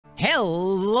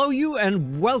Hello you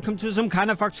and welcome to some kind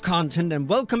of Fox content and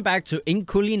welcome back to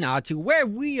Inkulinati, where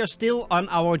we are still on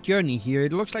our journey here.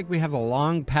 It looks like we have a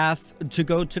long path to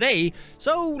go today,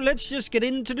 so let's just get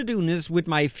into the doings with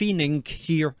my Phoenix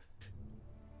here.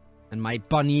 And my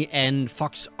bunny and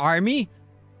fox army.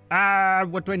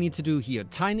 What do I need to do here?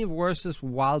 Tiny versus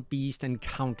wild beast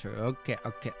encounter. Okay.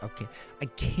 I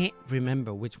can't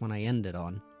remember which one I ended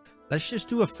on. Let's just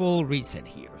do a full reset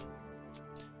here.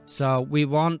 So we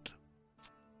want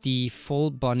the full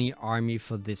bunny army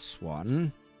for this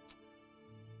one.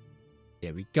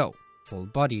 There we go. Full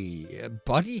bunny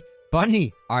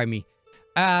army.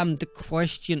 The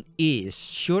question is,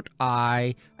 should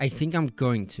I think I'm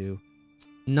going to.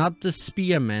 Not the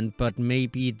spearman, but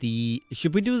maybe the...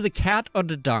 Should we do the cat or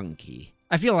the donkey?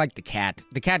 I feel like the cat.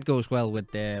 The cat goes well with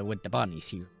the bunnies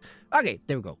here. Okay,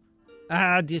 there we go.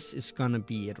 This is gonna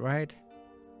be it, right?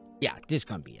 Yeah, this is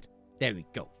gonna be it. There we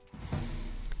go.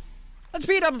 Let's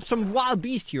beat up some wild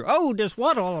beast here. Oh, there's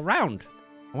water all around.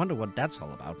 I wonder what that's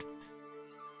all about.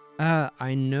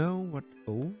 I know what...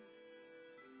 Oh.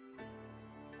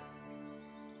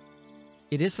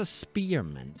 It is a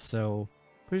spearman, so...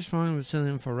 Pretty strong and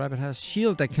resilient for rabbit. Has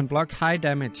shield that can block high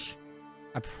damage.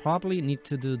 I probably need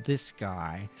to do this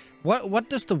guy. What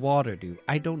does the water do?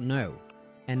 I don't know.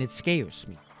 And it scares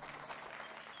me.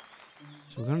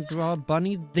 So we're gonna draw a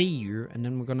bunny there, and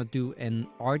then we're gonna do an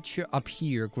archer up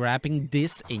here grabbing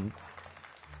this ink.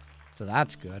 So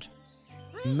that's good.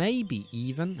 Maybe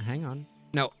even, hang on.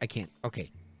 No, I can't. Okay.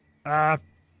 What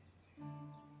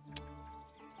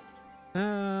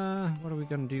are we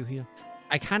gonna do here?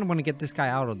 I kind of want to get this guy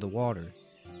out of the water.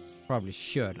 Probably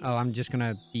should. Oh, I'm just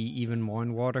gonna be even more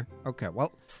in water. Okay,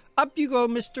 well, up you go,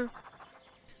 mister.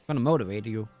 I'm gonna motivate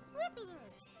you.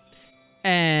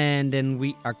 And then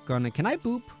we are gonna... Can I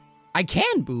boop? I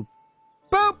can boop.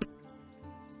 Boop!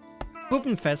 Boop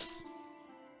and fess.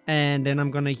 And then I'm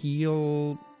gonna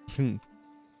heal...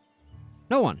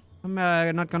 No one. I'm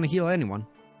not gonna heal anyone.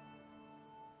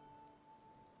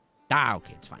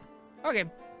 Okay, it's fine. Okay,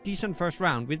 decent first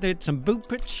round. We did some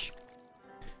boopage.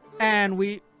 And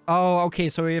we... Oh, okay,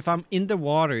 so if I'm in the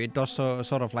water, it does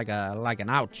sort of like an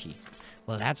ouchie.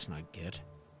 Well, that's not good.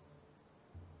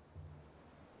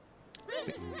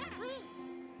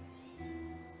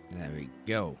 There we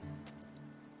go.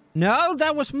 No,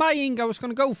 that was my ink. I was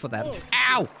gonna go for that.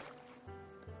 Ow!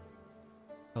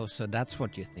 Oh, so that's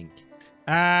what you think.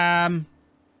 Yeah,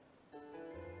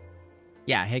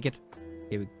 heck it.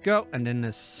 Here we go. And then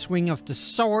a swing of the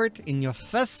sword in your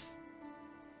fist.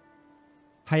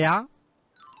 Hiya.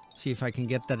 See if I can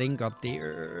get that ink up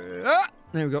there. Ah,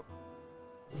 there we go.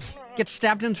 Get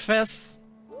stabbed in the face.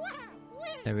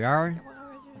 There we are.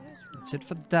 That's it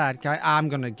for that guy. I'm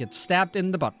gonna get stabbed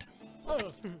in the butt.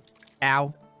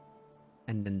 Ow.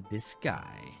 And then this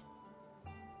guy.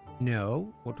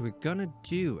 No, what we're gonna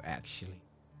do actually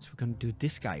is we're gonna do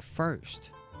this guy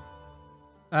first.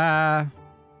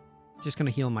 Just gonna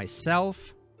heal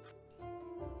myself.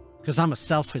 Because I'm a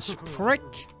selfish prick.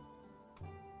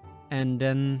 And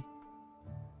then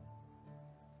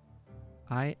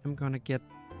I am gonna get...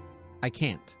 I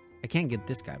can't get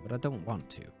this guy, but I don't want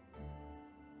to.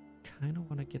 Kind of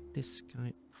want to get this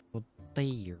guy over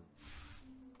there.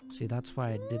 See, that's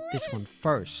why I did this one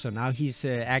first. So now he's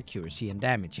accuracy and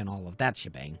damage and all of that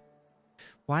shebang.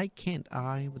 Why can't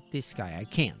I with this guy? I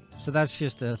can't. So that's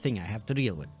just a thing I have to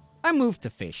deal with. I moved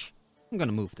the fish. I'm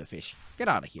gonna move the fish. Get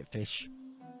out of here, fish.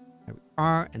 There we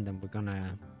are. And then we're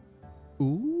gonna...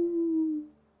 Ooh.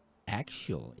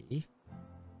 Actually,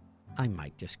 I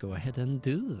might just go ahead and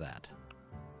do that.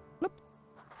 Bloop.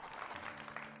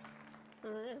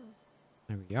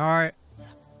 There we are.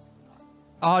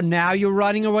 Oh, now you're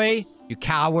running away? You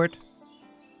coward.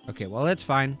 Okay, well, that's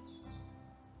fine.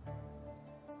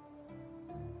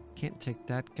 Can't take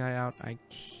that guy out. I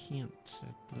can't.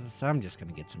 So I'm just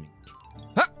gonna get some ink.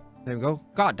 Huh! There we go.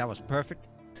 God, that was perfect.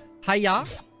 Hiya.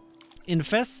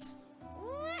 Infest.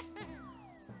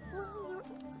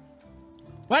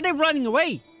 Why are they running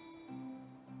away?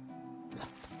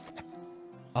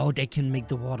 Oh, they can make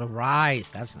the water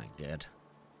rise. That's not good.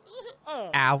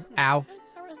 Ow, ow.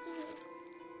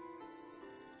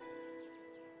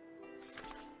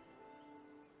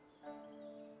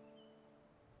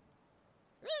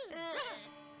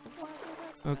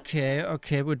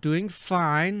 Okay, we're doing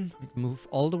fine. We can move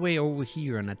all the way over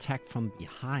here and attack from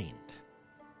behind.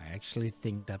 I actually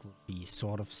think that would be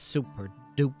sort of super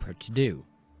duper to do.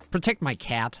 Protect my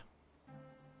cat.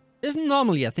 Isn't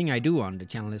normally a thing I do on the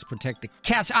channel is protect the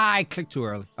cats. Ah, I clicked too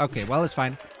early. Okay, well, it's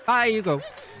fine. Bye, you go.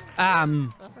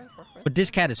 But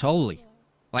this cat is holy.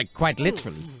 Like, quite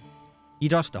literally. He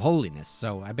does the holiness,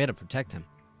 so I better protect him.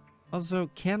 Also,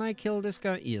 can I kill this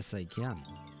guy? Yes, I can.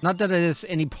 Not that it is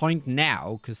any point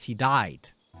now, because he died.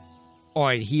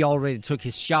 Or he already took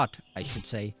his shot, I should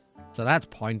say. So that's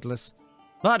pointless.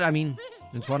 But, I mean,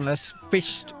 it's one less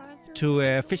fish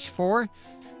to fish for.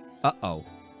 Uh-oh.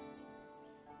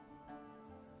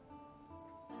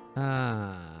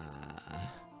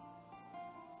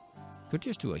 Could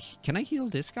just do a... Can I heal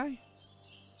this guy?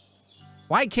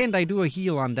 Why can't I do a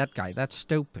heal on that guy? That's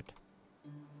stupid.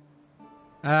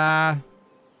 I'm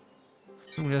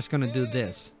just gonna do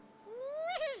this.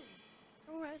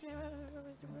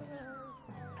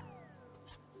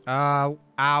 Ow.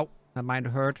 That might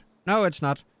hurt. No, it's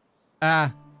not.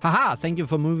 Haha, thank you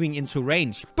for moving into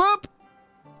range. Boop!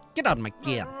 Get out of my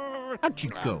game. How'd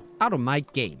you go? Out of my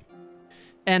game.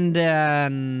 And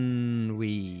then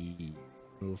we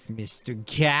move Mr.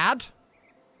 Cat.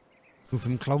 Move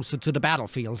him closer to the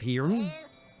battlefield here.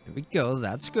 There we go,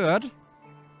 that's good.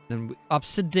 Then we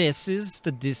upsidices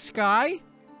this guy.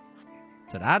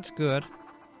 So that's good.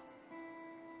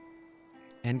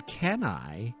 And can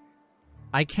I?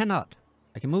 I cannot.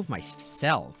 I can move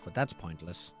myself, but that's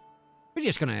pointless. We're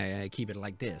just gonna keep it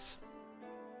like this.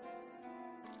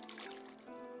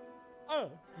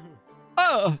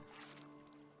 Oh!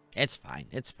 It's fine,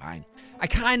 it's fine. I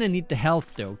kinda need the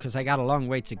health though, because I got a long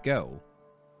way to go.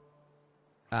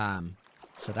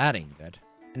 So that ain't good.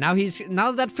 And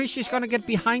now that fish is gonna get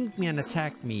behind me and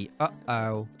attack me.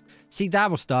 Uh-oh. See,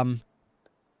 that was dumb.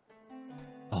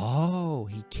 Oh,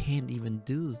 he can't even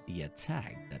do the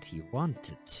attack that he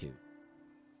wanted to.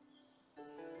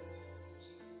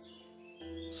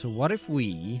 So what if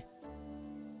we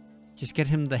just get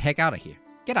him the heck out of here?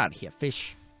 Get out of here,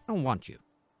 fish. I don't want you.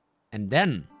 And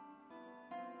then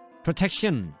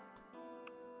protection.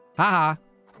 Haha.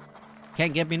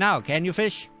 Can't get me now, can you,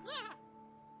 fish?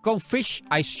 Go fish,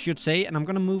 I should say. And I'm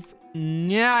gonna move.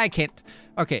 Yeah, I can't.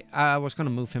 Okay, I was gonna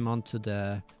move him onto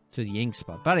the ink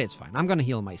spot, but it's fine. I'm gonna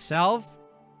heal myself.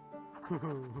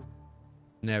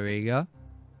 There we go.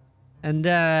 And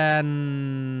then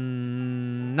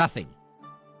nothing.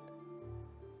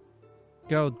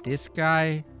 Go this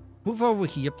guy. Move over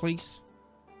here, please.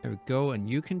 There we go. And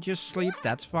you can just sleep.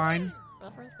 That's fine.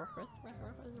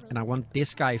 And I want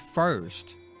this guy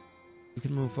first. You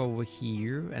can move over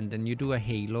here. And then you do a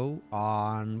halo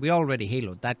on... We already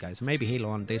haloed that guy. So maybe halo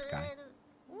on this guy.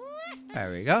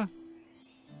 There we go.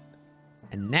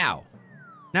 And now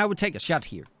we take a shot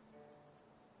here.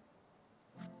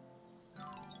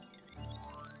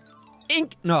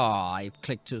 Ink! No, I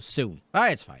clicked too soon. Ah,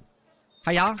 it's fine.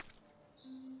 Hiya!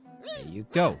 There you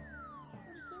go.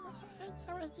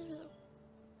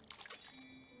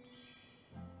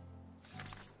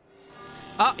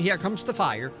 Ah, here comes the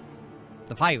fire.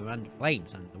 The fire and the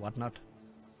flames and whatnot.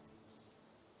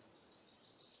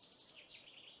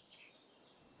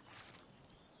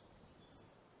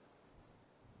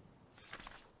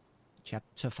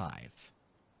 Chapter 5.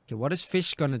 Okay, what is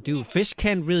Fish gonna do? Fish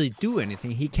can't really do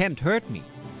anything. He can't hurt me.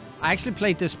 I actually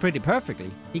played this pretty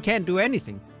perfectly. He can't do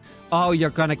anything. Oh, you're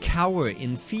gonna cower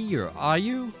in fear, are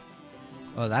you?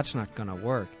 Oh, that's not gonna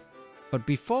work. But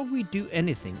before we do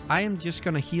anything, I am just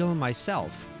gonna heal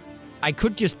myself. I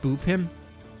could just boop him.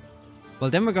 Well,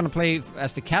 then we're gonna play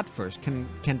as the cat first. Can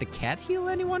the cat heal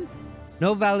anyone?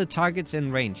 No valid targets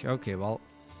in range. Okay, well,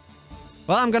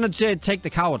 I'm gonna take the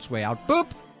coward's way out.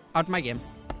 Boop! Out my game.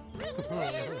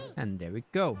 And there we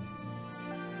go.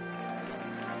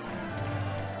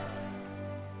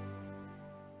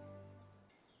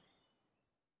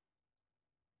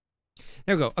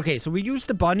 There we go. Okay, so we used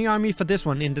the bunny army for this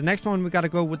one. In the next one, we gotta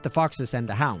go with the foxes and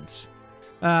the hounds.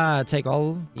 Take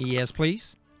all. Yes,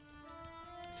 please.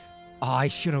 Oh, I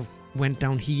should have went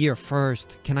down here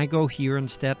first. Can I go here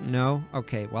instead? No?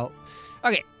 Okay, well.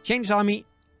 Okay, change army.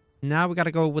 Now we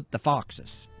gotta go with the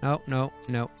foxes. No.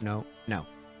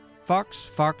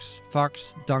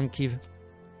 Fox, donkey,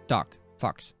 dog,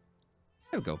 fox.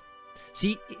 There we go.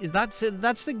 See, that's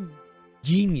the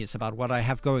genius about what I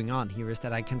have going on here, is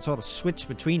that I can sort of switch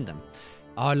between them.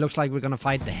 Oh, it looks like we're gonna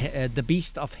fight the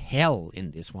beast of hell in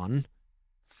this one.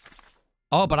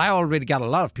 Oh, but I already got a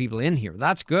lot of people in here.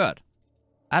 That's good.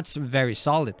 That's very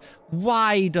solid.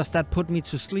 Why does that put me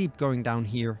to sleep going down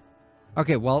here?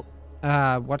 Okay, well,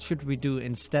 what should we do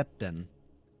instead then?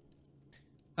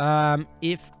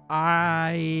 If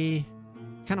I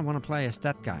kind of want to play as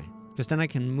that guy, because then I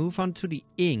can move on to the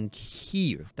ink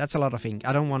here. That's a lot of ink.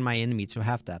 I don't want my enemy to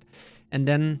have that. And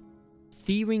then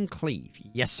thieving cleave.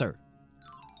 Yes, sir.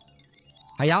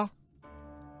 Hiya.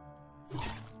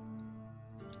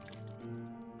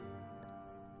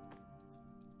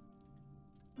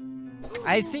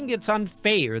 I think it's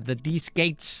unfair that these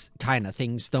gates kind of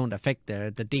things don't affect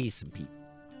the decent people.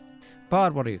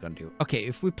 But what are you gonna do? Okay,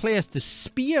 if we play as the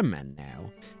spearman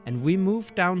now, and we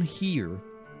move down here,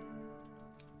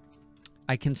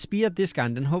 I can spear this guy,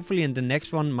 and then hopefully in the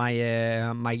next one,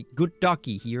 my good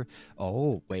doggy here.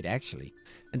 Oh, wait, actually.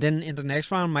 And then in the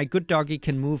next round, my good doggy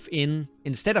can move in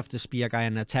instead of the spear guy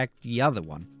and attack the other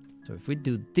one. So if we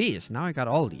do this, now I got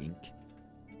all the ink.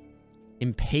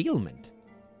 Impalement.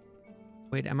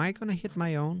 Wait, am I gonna hit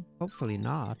my own? Hopefully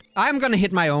not. I'm gonna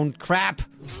hit my own. Crap!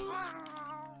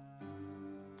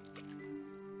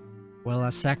 Well,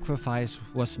 a sacrifice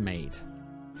was made.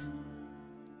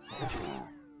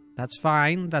 That's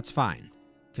fine, that's fine.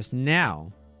 Because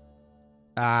now,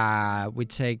 we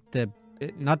take the...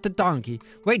 not the donkey.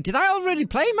 Wait, did I already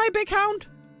play my big hound?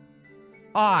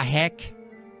 Aw, heck.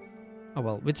 Oh,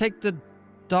 well, we take the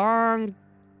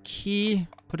donkey,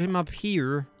 put him up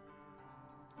here.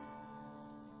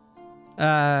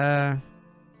 Grants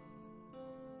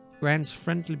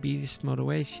friendly beast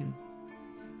motivation.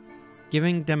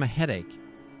 Giving them a headache.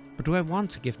 But do I want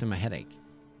to give them a headache?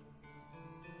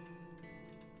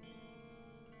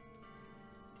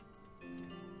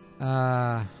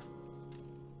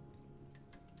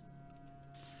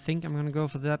 Think I'm gonna go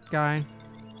for that guy.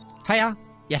 Hiya!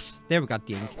 Yes, there we got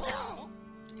the ink.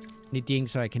 Need the ink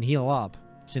so I can heal up.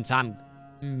 Since I'm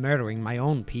murdering my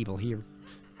own people here.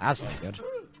 That's not good.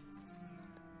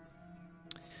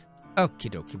 Okie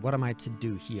dokie, what am I to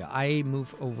do here? I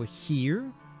move over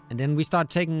here. And then we start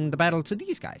taking the battle to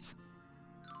these guys.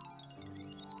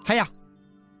 Hiya!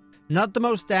 Not the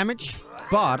most damage,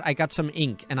 but I got some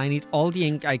ink. And I need all the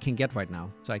ink I can get right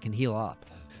now. So I can heal up.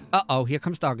 Uh-oh, here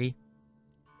comes Doggy.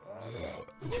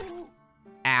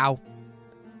 Ow.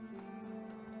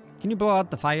 Can you blow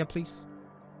out the fire, please?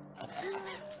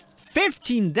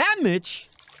 15 damage?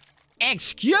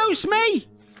 Excuse me?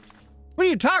 What are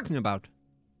you talking about?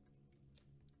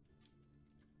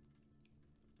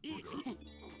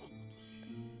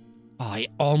 Oh, I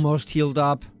almost healed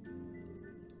up.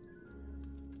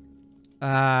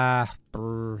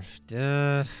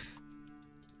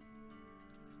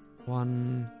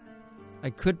 One. I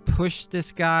could push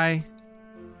this guy,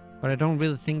 but I don't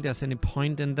really think there's any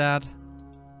point in that.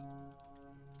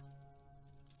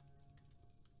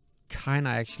 Kinda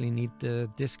actually need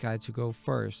this guy to go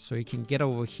first, so he can get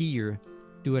over here,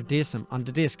 do a dism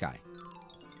onto this guy.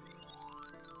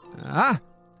 Ah!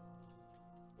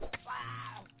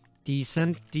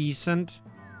 Decent, decent.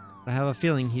 I have a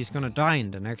feeling he's gonna die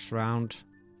in the next round.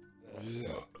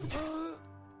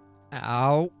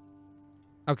 Ow.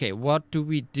 Okay, what do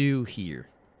we do here?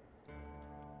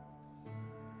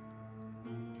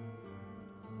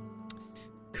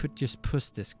 Could just push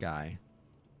this guy.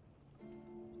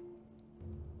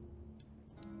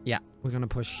 Yeah, we're gonna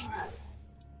push.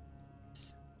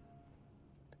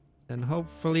 Then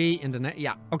hopefully in the next...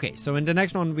 Yeah, okay, so in the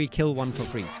next one we kill one for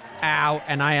free. Ow,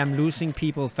 and I am losing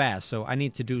people fast, so I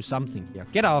need to do something here.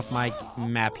 Get off my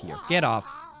map here. Get off.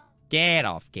 Get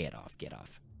off, get off, get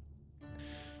off.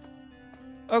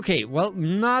 Okay, well,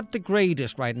 not the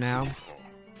greatest right now.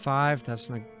 5, that's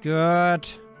not good.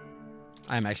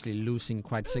 I'm actually losing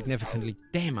quite significantly.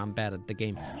 Damn, I'm bad at the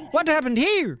game. What happened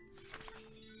here?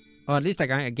 Oh, at least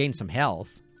I gained some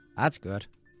health. That's good.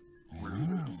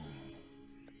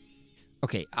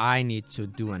 Okay, I need to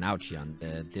do an ouchie on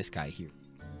this guy here.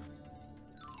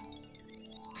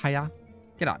 Hiya.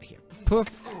 Get out of here. Poof.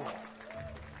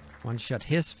 One shot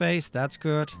his face. That's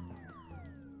good.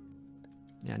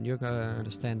 And you're gonna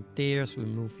stand there, so we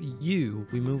move you.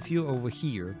 We move you over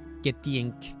here. Get the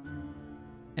ink.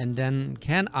 And then,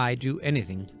 can I do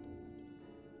anything?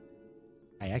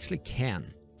 I actually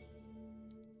can.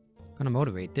 I'm gonna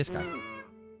motivate this guy.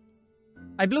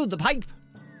 I blew the pipe!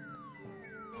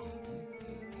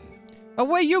 Oh,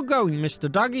 where you going,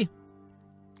 Mr. Doggy?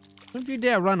 Don't you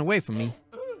dare run away from me.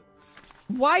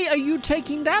 Why are you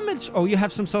taking damage? Oh, you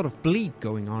have some sort of bleed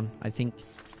going on, I think.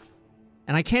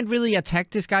 And I can't really attack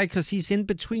this guy because he's in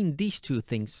between these two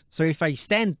things. So if I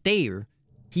stand there,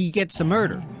 he gets a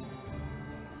murder.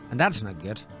 And that's not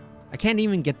good. I can't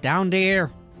even get down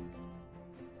there.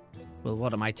 Well,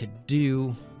 what am I to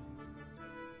do?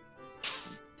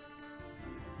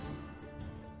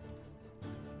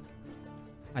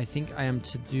 I think I am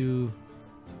to do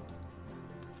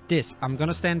this. I'm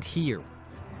gonna stand here.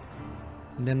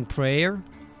 And then prayer.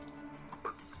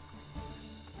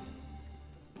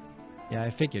 Yeah, I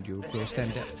figured you would go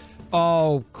stand there.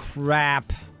 Oh,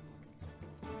 crap.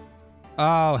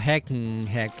 Oh, heck.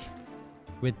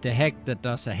 With the heck that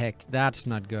does a heck. That's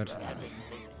not good.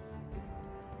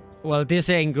 Well, this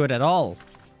ain't good at all.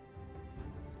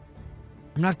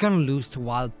 I'm not gonna lose to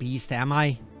wild beast, am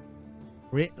I?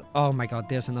 Oh my god,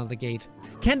 there's another gate.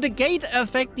 Can the gate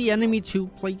affect the enemy too,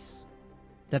 please?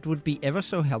 That would be ever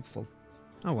so helpful.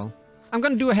 Oh well. I'm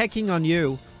gonna do a hacking on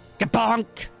you. Kabonk!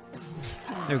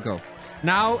 There we go.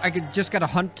 Now I just gotta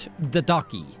hunt the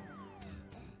doggy.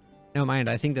 Never mind,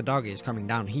 I think the doggy is coming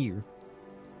down here.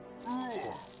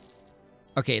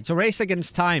 Okay, it's a race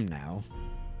against time now.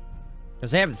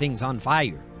 Because everything's on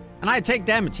fire. And I take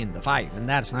damage in the fire, and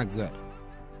that's not good.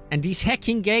 And these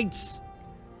hacking gates.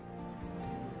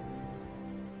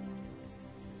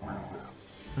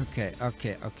 Okay.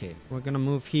 We're gonna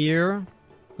move here.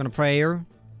 Gonna pray.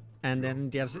 And then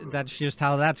that's just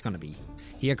how that's gonna be.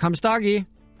 Here comes doggy.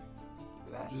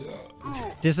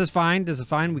 This is fine.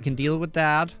 We can deal with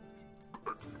that.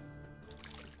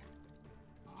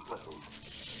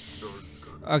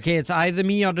 Okay, it's either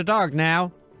me or the dog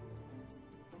now.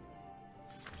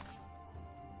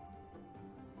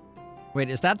 Wait,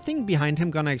 is that thing behind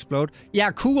him gonna explode?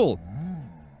 Yeah, cool.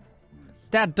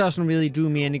 That doesn't really do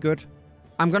me any good.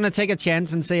 I'm gonna take a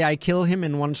chance and say I kill him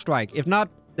in one strike. If not,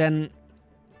 then...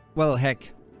 well,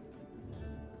 heck.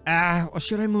 Or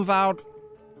should I move out?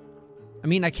 I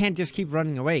mean, I can't just keep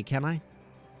running away, can I?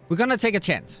 We're gonna take a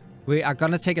chance. We are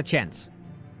gonna take a chance.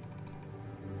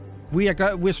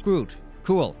 We're screwed.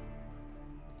 Cool.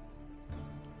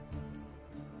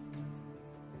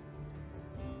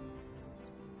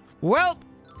 Well,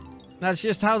 that's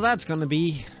just how that's gonna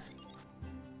be.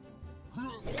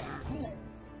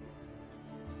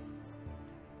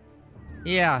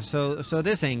 Yeah, so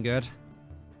this ain't good.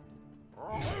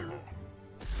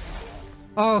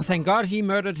 Oh, thank God he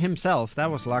murdered himself.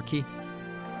 That was lucky.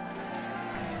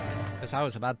 Because I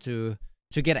was about to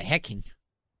get a hacking.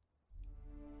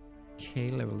 Okay,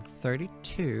 level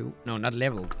 32. No, not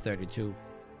level 32.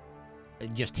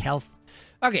 Just health.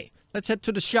 Okay, let's head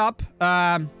to the shop.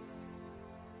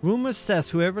 Rumor says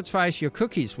whoever tries your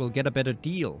cookies will get a better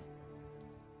deal.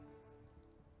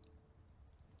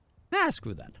 Nah,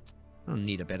 screw that. I don't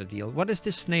need a better deal. What is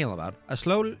this snail about? A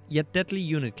slow yet deadly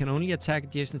unit can only attack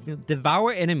adjacent field,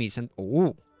 devour enemies, and...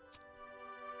 oh!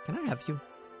 Can I have you?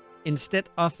 Instead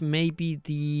of maybe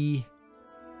the...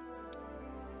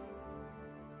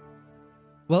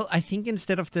 well, I think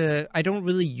instead of the... I don't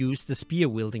really use the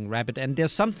spear-wielding rabbit, and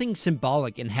there's something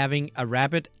symbolic in having a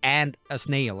rabbit and a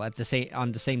snail at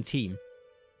on the same team.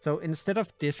 So instead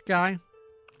of this guy, I'm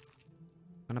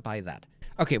gonna buy that.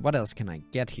 Okay, what else can I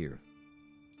get here?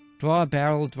 Draw a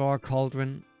barrel, draw a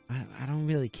cauldron. I don't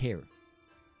really care.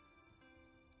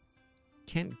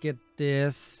 Can't get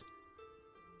this.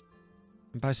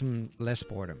 Buy some less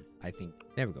boredom, I think.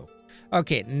 There we go.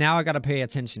 Okay, now I gotta pay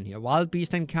attention here. Wild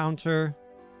beast encounter.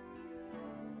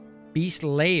 Beast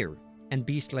lair and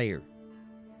beast lair.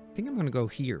 I think I'm gonna go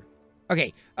here.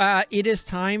 Okay, it is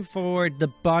time for the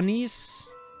bunnies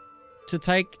to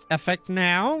take effect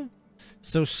now.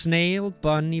 So snail,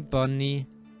 bunny.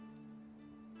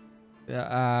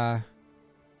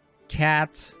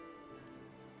 Cat.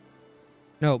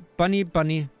 No,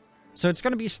 bunny. So it's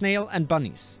gonna be snail and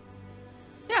bunnies.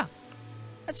 Yeah,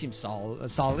 that seems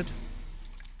solid.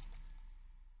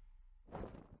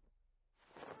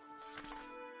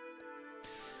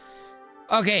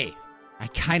 Okay, I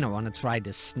kind of want to try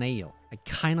this snail. I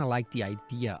kind of like the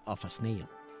idea of a snail.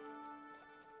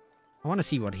 I want to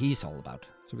see what he's all about.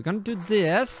 So we're gonna do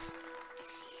this.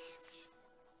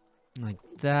 Like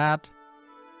that.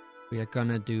 We are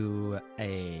gonna do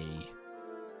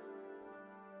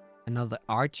another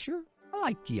archer. I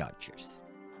like the archers.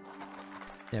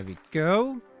 There we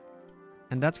go.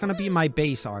 And that's gonna be my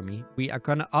base army. We are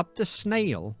gonna up the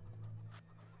snail.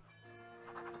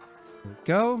 There we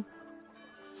go.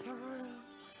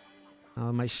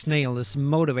 My snail is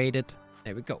motivated.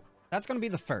 There we go. That's gonna be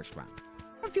the first round.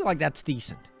 I feel like that's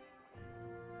decent.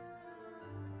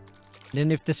 Then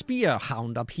if the spear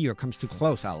hound up here comes too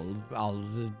close, I'll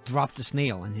drop the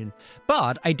snail on him.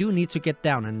 But I do need to get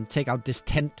down and take out this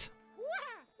tent.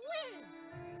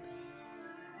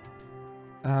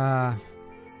 I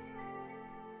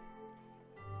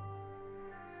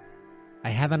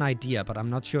have an idea, but I'm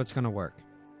not sure it's gonna work.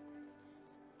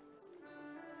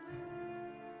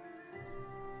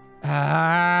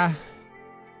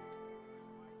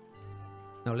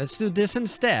 No, let's do this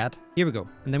instead. Here we go.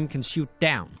 And then we can shoot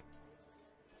down.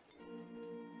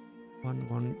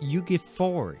 1. You give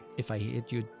 4 if I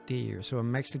hit you there. So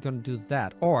I'm actually gonna do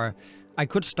that. Or I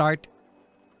could start...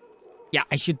 yeah,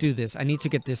 I should do this. I need to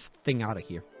get this thing out of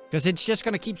here. Because it's just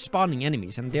gonna keep spawning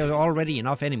enemies. And there are already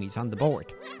enough enemies on the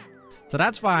board. So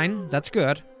that's fine. That's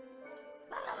good.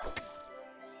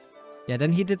 Yeah,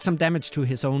 then he did some damage to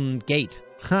his own gate.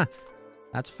 Huh.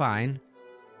 That's fine.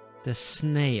 the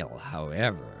snail,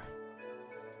 however.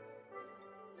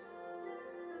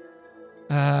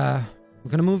 I'm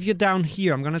gonna move you down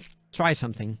here. I'm gonna try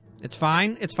something. It's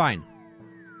fine. It's fine.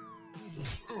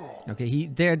 Okay,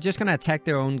 they're just gonna attack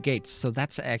their own gates, so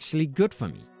that's actually good for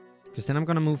me. Because then I'm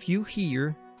gonna move you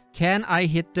here. Can I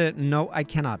hit the... No, I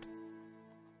cannot.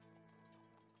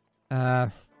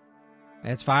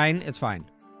 It's fine. It's fine.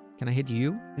 Can I hit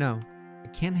you? No, I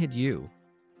can't hit you.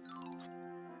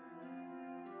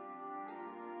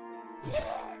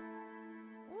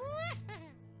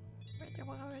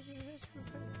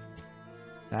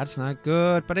 That's not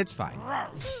good, but it's fine.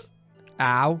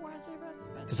 Ow.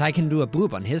 Because I can do a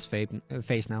boop on his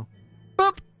face now.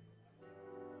 Boop!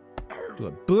 Do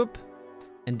a boop.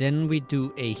 And then we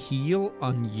do a heal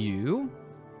on you.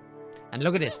 And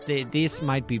look at this. This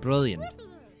might be brilliant.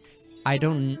 I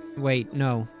don't... Wait,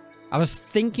 no. I was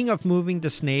thinking of moving the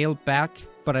snail back,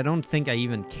 but I don't think I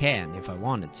even can if I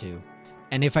wanted to.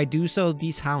 And if I do so,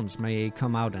 these hounds may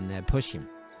come out and push him.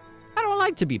 I don't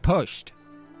like to be pushed.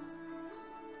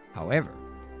 However,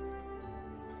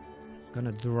 I'm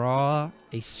gonna draw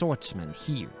a swordsman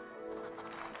here.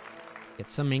 Get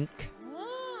some ink.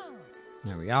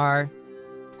 There we are.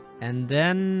 And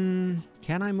then...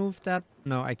 Can I move that?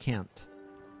 No, I can't.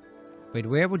 Wait,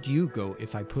 where would you go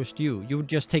if I pushed you? You would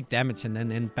just take damage and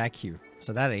then end back here.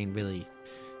 So that ain't really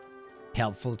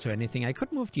helpful to anything. I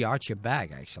could move the archer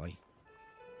back, actually.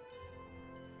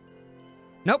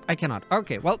 Nope, I cannot.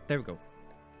 Okay, well, there we go.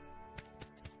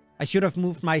 I should have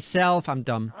moved myself. I'm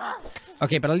dumb.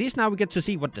 Okay, but at least now we get to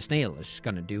see what the snail is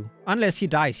gonna do. Unless he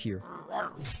dies here.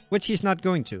 Which he's not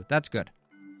going to. That's good.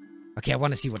 Okay, I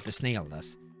want to see what the snail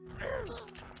does.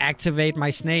 Activate my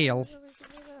snail.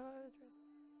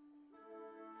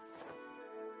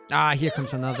 Ah, here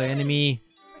comes another enemy.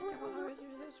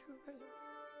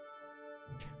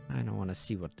 I don't want to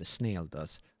see what the snail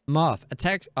does. Moth.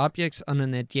 Attacks objects on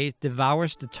an adjacent.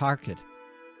 Devours the target.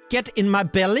 Get in my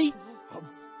belly?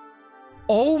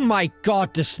 Oh my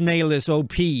god, the snail is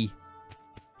OP.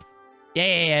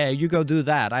 Yeah, you go do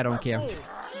that. I don't care.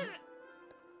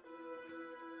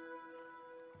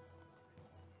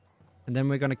 And then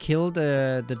we're gonna kill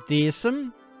the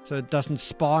Dism, so it doesn't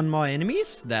spawn more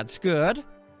enemies. That's good.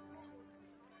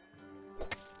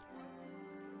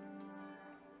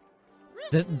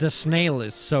 The snail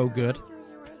is so good.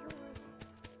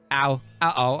 Ow.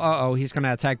 Uh-oh, uh-oh. He's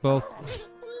gonna attack both.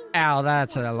 Ow,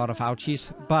 that's a lot of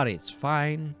ouchies. But it's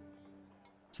fine.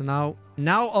 So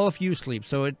now all of you sleep.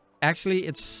 So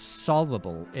it's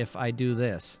solvable if I do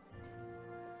this.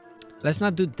 Let's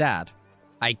not do that.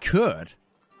 I could.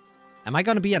 Am I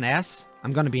gonna be an ass?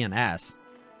 I'm gonna be an ass.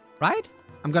 Right?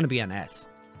 I'm gonna be an ass.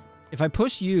 If I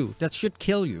push you, that should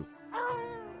kill you.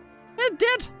 It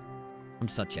did! I'm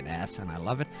such an ass and I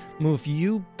love it. Move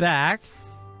you back.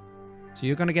 So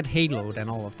you're gonna get haloed and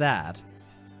all of that.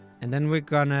 And then we're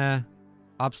gonna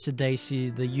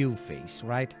obsidize the U face,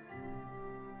 right?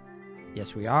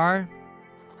 Yes, we are.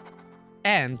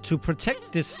 And to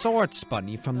protect this swords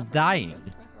bunny from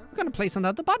dying, we're gonna place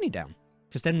another bunny down.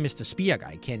 Because then Mr. Spear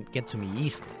guy can't get to me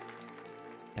easily.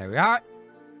 There we are.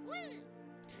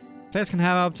 Players can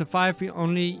have up to 5.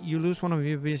 Only you lose one of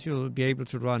your bees, you'll be able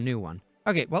to draw a new one.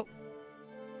 Okay, well.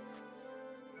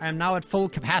 I am now at full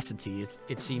capacity,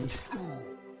 it seems.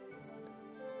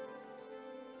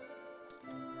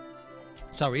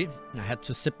 Sorry, I had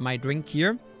to sip my drink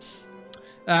here.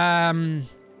 There's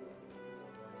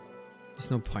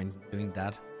no point doing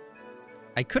that.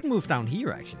 I could move down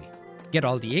here, actually. Get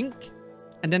all the ink.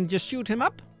 And then just shoot him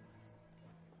up.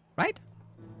 Right?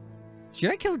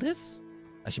 Should I kill this?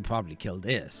 I should probably kill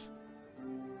this.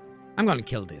 I'm gonna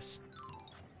kill this.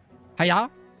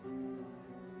 Hiya!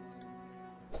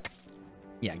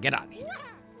 Yeah, get out of here.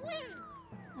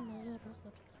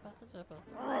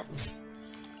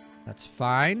 That's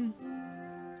fine.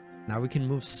 Now we can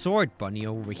move Sword Bunny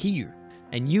over here.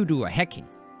 And you do a hacking.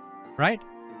 Right?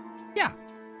 Yeah.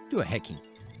 Do a hacking.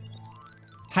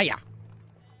 Hiya!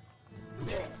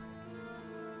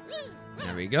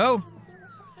 There we go.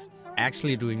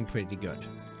 Actually doing pretty good.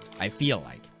 I feel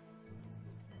like.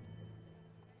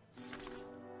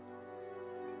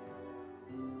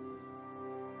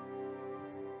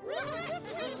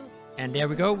 And there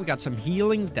we go. We got some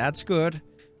healing. That's good.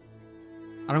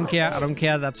 I don't care. I don't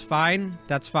care. That's fine.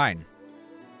 That's fine.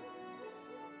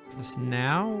 Because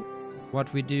now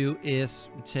what we do is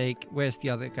we take... Where's the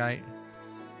other guy?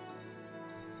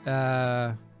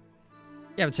 Yeah,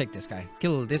 we'll take this guy.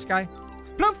 Kill this guy.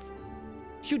 Pluff!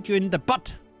 Shoot you in the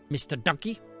butt, Mr.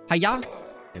 Ducky. Hiya!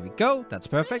 There we go. That's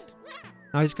perfect.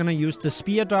 Now he's gonna use the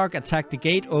spear dog, attack the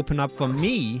gate, open up for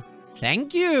me.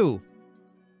 Thank you!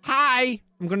 Ha! guy!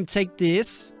 I'm gonna take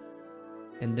this.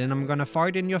 And then I'm gonna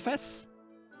fart in your face.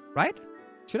 Right?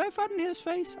 Should I fart in his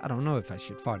face? I don't know if I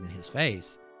should fart in his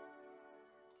face.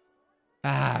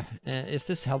 Is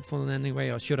this helpful in any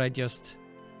way, or should I just...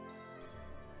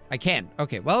 I can't.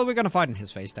 Okay, well, we're gonna fart in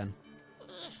his face then.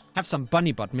 Have some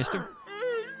bunny butt, mister.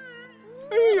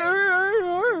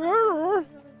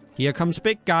 Here comes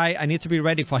big guy. I need to be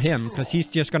ready for him, because he's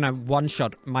just gonna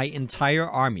one-shot my entire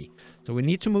army. So we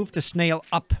need to move the snail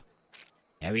up.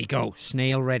 There we go.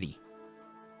 Snail ready.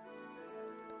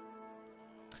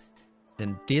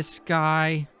 Then this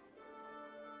guy...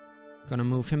 Gonna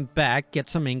move him back, get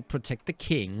some ink, protect the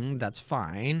king. That's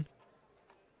fine.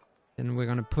 Then we're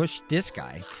gonna push this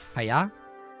guy. Hiya.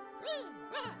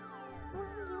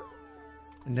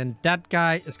 And then that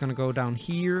guy is gonna go down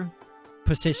here.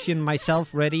 Position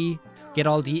myself ready. Get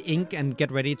all the ink and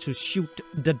get ready to shoot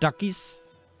the duckies.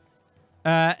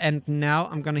 And now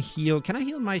I'm gonna heal. Can I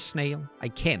heal my snail? I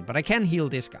can, but I can heal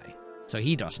this guy. So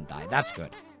he doesn't die. That's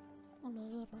good.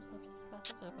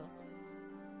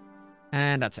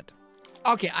 And that's it.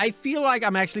 Okay, I feel like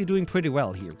I'm actually doing pretty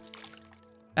well here.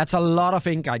 That's a lot of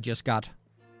ink I just got.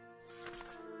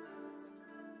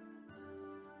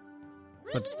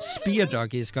 But Spear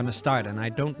Dog is gonna start, and I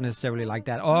don't necessarily like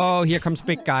that. Oh, here comes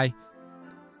big guy.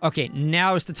 Okay,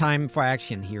 now is the time for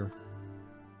action here.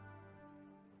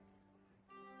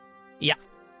 Yeah.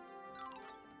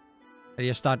 I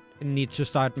just need to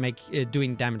start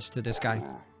doing damage to this guy.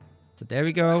 So there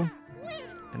we go.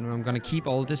 And I'm gonna keep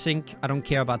all this ink. I don't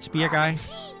care about Spear Guy.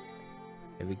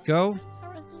 There we go.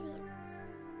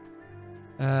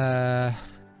 I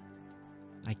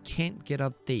can't get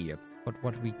up there. But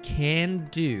what we can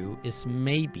do is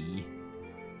maybe...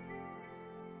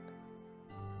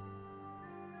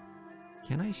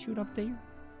 Can I shoot up there?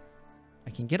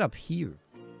 I can get up here.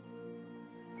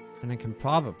 And I can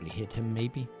probably hit him,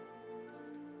 maybe.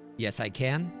 Yes, I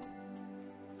can.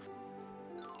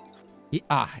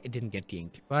 It didn't get the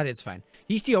ink, but it's fine.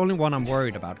 He's the only one I'm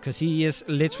worried about, because he is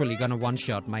literally gonna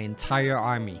one-shot my entire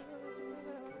army.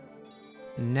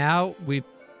 Now we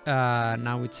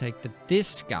take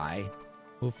this guy,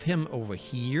 move him over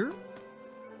here.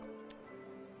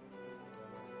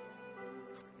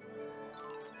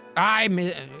 I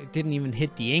didn't even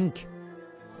hit the ink.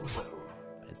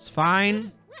 It's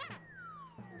fine.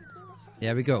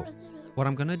 There we go. What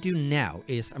I'm gonna do now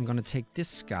is I'm gonna take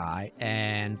this guy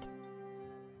and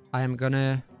I am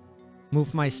gonna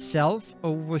move myself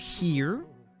over here.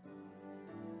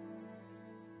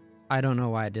 I don't know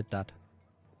why I did that.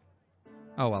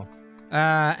 Oh well.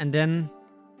 And then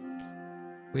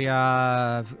we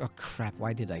are... Oh crap,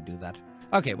 why did I do that?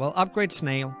 Okay, well, upgrade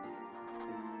Snail.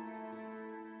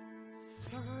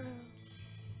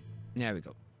 There we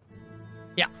go.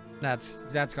 Yeah,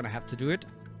 that's gonna have to do it.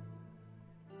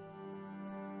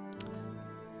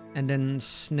 And then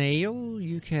Snail,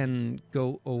 you can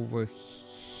go over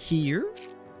here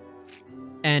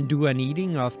and do an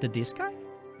eating of this guy.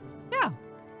 Yeah.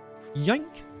 Yoink.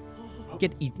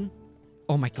 Get eaten.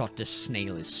 Oh my god, this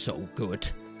snail is so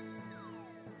good.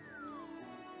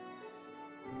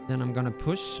 Then I'm gonna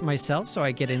push myself so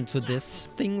I get into this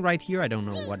thing right here. I don't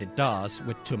know what it does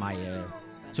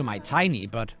to my tiny,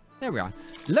 but there we are.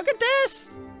 Look at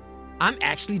this! I'm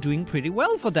actually doing pretty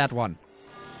well for that one.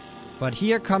 But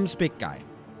here comes big guy.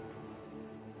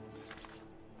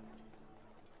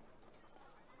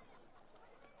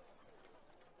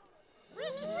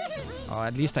 Oh,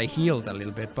 at least I healed a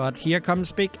little bit. But here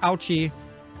comes big ouchie.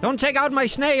 Don't take out my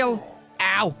snail!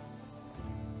 Ow!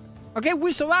 Okay,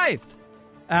 we survived!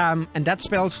 And that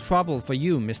spells trouble for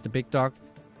you, Mr. Big Dog.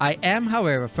 I am,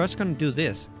 however, first gonna do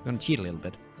this. I'm gonna cheat a little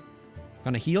bit.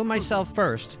 Gonna heal myself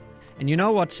first. And you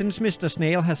know what? Since Mr.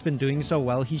 Snail has been doing so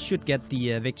well, he should get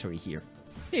the victory here.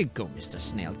 Here you go, Mr.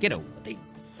 Snail. Get over there.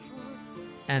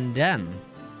 And then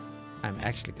I'm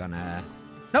actually gonna...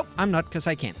 Nope, I'm not, because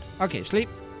I can't. Okay, sleep.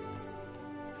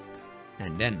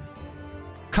 And then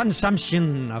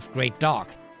consumption of great dog.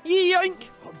 Yoink!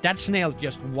 That snail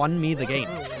just won me the game.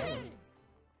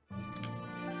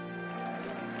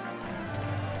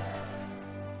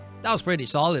 That was pretty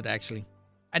solid, actually.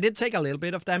 I did take a little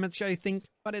bit of damage, I think,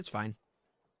 but it's fine.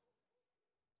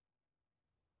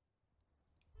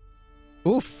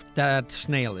 Oof, that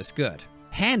snail is good.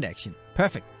 Hand action.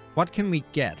 Perfect. What can we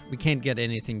get? We can't get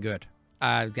anything good.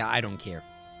 I don't care.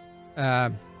 Yeah,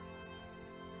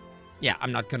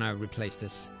 I'm not gonna replace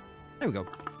this. There we go.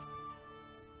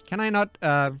 Can I not?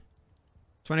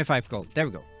 25 gold. There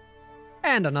we go.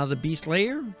 And another beast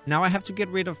layer. Now I have to get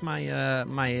rid of my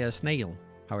my snail,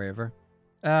 however.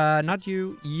 Not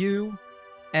you, you,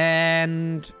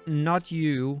 and not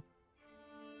you.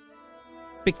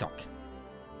 Big dog.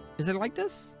 Is it like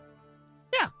this?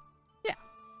 Yeah. Yeah.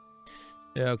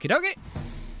 Okie dokie.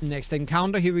 Next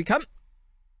encounter, here we come.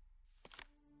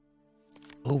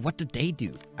 Oh, what did they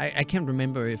do? I can't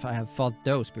remember if I have fought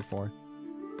those before.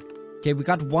 Okay, we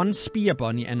got 1 spear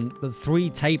bunny and the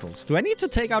 3 tables. Do I need to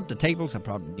take out the tables? I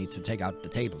probably need to take out the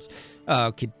tables.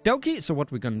 Okie dokie. So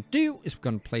what we're gonna do is we're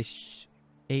gonna place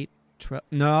 8, 12.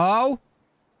 No!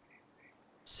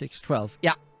 6, 12.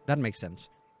 Yeah, that makes sense.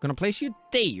 Gonna place you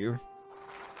there.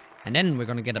 And then we're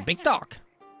gonna get a big dog.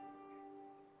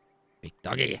 Big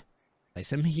doggy.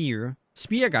 Place him here.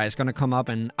 Spear guy is gonna come up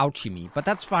and ouchie me. But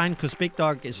that's fine, because big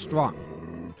dog is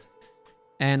strong.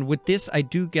 And with this, I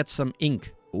do get some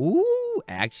ink. Ooh,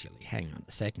 actually, hang on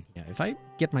a second here. If I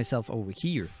get myself over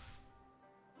here.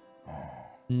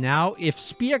 Now, if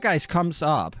Spear Guys comes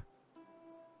up,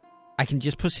 I can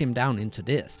just push him down into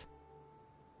this.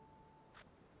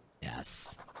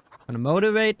 Yes. I'm gonna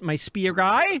motivate my Spear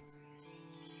Guy.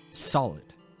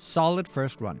 Solid. Solid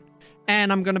first run.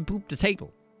 And I'm gonna boop the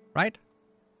table, right?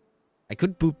 I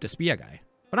could boop the Spear Guy,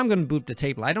 but I'm gonna boop the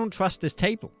table. I don't trust this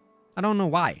table. I don't know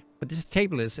why, but this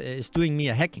table is doing me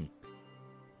a hacking.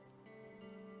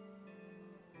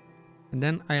 And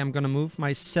then I am gonna move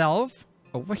myself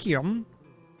over here.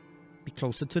 Be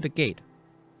closer to the gate.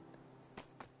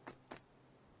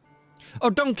 Oh,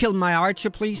 don't kill my archer,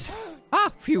 please.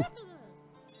 Ah, phew.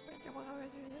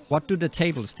 What do the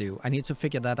tables do? I need to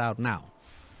figure that out now.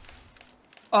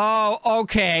 Oh,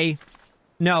 okay.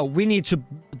 No, we need to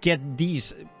get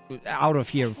these out of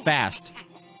here fast.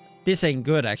 This ain't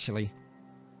good, actually.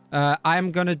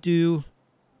 I'm gonna do...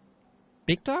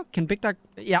 Big dog? Can big dog...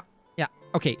 Yeah.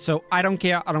 Okay, so I don't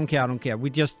care.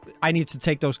 I need to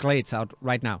take those glades out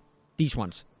right now. These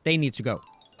ones. They need to go.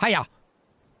 Hiya!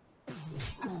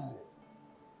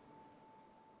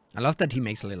 I love that he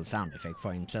makes a little sound effect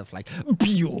for himself, like...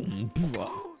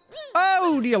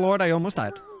 Oh, dear lord, I almost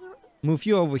died. Move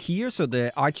you over here so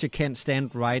the archer can't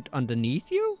stand right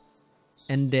underneath you.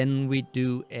 And then we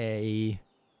do a...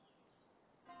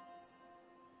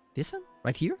 This one?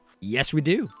 Right here? Yes, we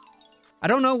do. I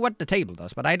don't know what the table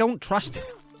does, but I don't trust it.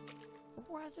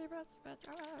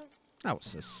 That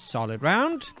was a solid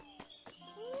round.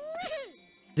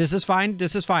 This is fine.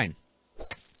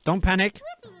 Don't panic.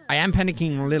 I am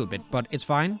panicking a little bit, but it's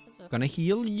fine. Gonna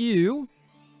heal you.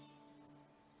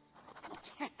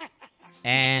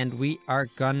 And we are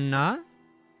gonna...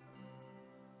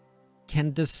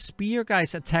 Can the spear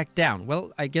guys attack down?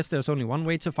 Well, I guess there's only one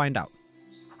way to find out.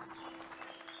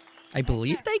 I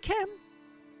believe they can.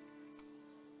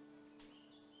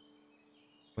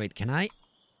 Wait, can I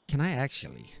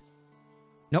actually?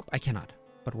 Nope, I cannot.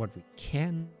 But what we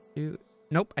can do...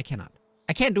 Nope, I cannot.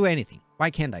 I can't do anything. Why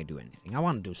can't I do anything? I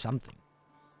want to do something.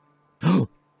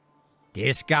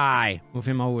 This guy. Move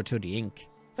him over to the ink.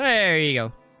 There you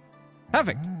go.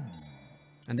 Perfect.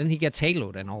 And then he gets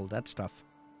haloed and all that stuff.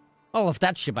 All of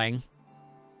that shebang.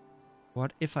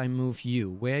 What if I move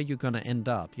you? Where are you gonna end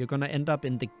up? You're gonna end up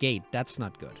in the gate. That's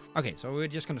not good. Okay, so we're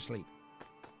just gonna sleep.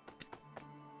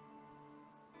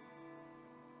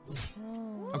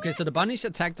 Okay, so the bunnies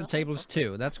attack the tables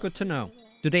too. That's good to know.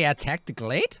 Do they attack the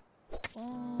glade?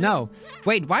 No.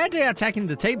 Wait, why are they attacking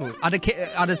the table? Are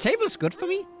the tables good for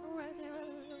me?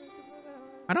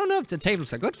 I don't know if the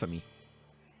tables are good for me.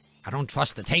 I don't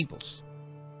trust the tables.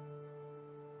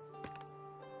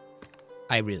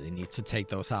 I really need to take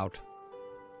those out.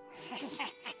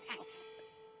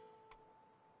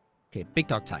 Okay, big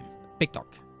dog time. Big dog.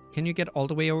 Can you get all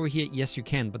the way over here? Yes, you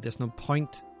can, but there's no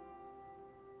point.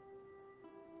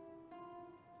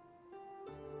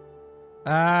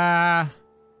 I'm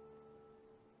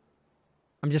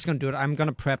just gonna do it. I'm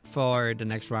gonna prep for the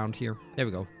next round here. There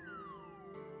we go.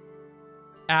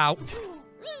 Ow.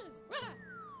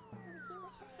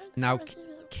 Now,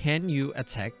 can you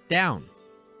attack down?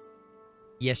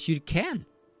 Yes, you can.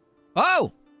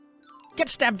 Oh! Get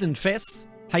stabbed in the face.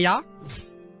 Hiya.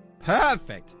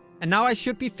 Perfect. And now I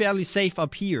should be fairly safe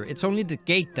up here. It's only the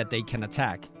gate that they can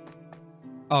attack.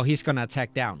 Oh, he's gonna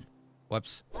attack down.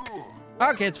 Whoops.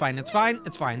 Okay, it's fine.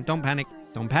 Don't panic.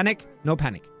 Don't panic. No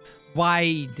panic.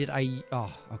 Why did I...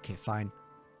 Oh, okay, fine.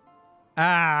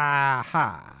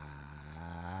 Aha.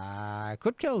 I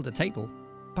could kill the table.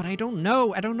 But I don't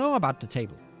know. I don't know about the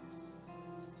table.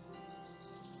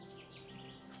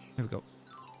 There we go.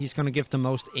 He's gonna give the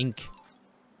most ink.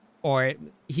 Or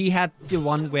he had the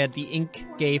one where the ink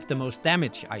gave the most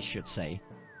damage, I should say.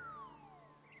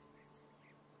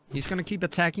 He's gonna keep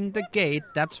attacking the gate.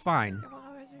 That's fine.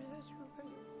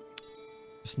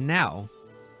 Because now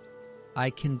I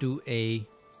can do a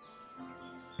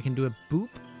boop.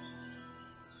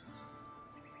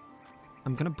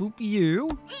 I'm gonna boop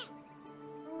you.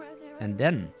 And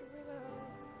then...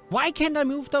 Why can't I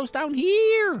move those down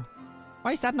here?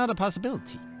 Why is that not a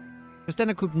possibility? Because then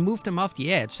I could move them off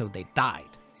the edge so they died.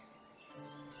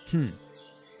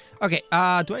 Okay,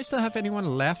 do I still have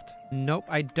anyone left? Nope,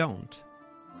 I don't.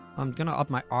 I'm gonna up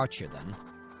my archer then.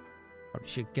 Probably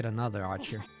should get another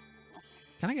archer.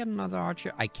 Can I get another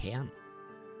archer? I can.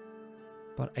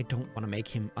 But I don't want to make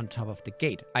him on top of the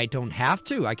gate. I don't have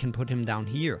to. I can put him down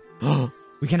here.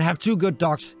 We can have 2 good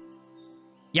dogs.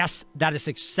 Yes, that is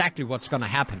exactly what's gonna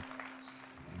happen.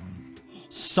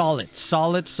 Solid,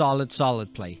 solid, solid,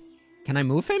 solid play. Can I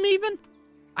move him even?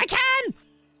 I can!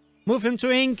 Move him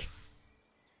to ink.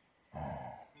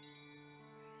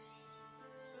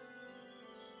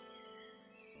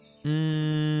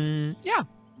 Yeah.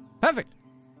 Perfect.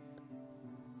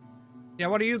 Yeah,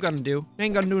 what are you gonna do? You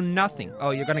ain't gonna do nothing. Oh,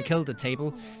 you're gonna kill the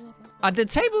table. Are the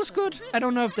tables good? I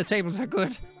don't know if the tables are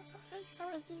good.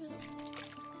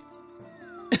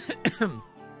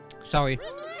 Sorry.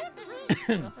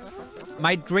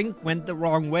 My drink went the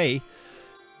wrong way.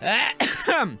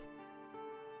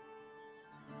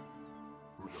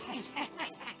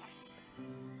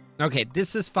 Okay,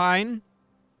 this is fine.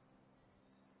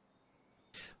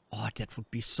 Oh, that would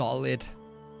be solid.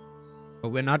 But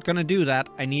we're not gonna do that.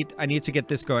 I need to get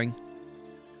this going.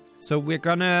 So we're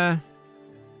gonna...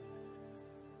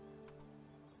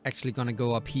 actually gonna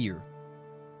go up here.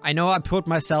 I know I put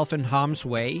myself in harm's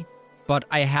way, but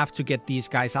I have to get these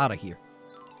guys out of here.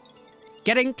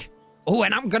 Get ink! Oh,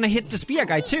 and I'm gonna hit the spear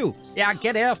guy too. Yeah,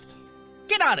 get effed.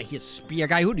 Get out of here, spear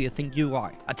guy. Who do you think you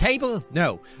are? A table?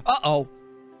 No. Uh-oh.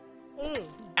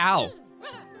 Ow.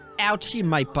 Ouchie,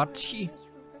 my buttchie.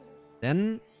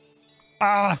 Then...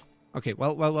 okay,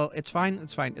 well, it's fine,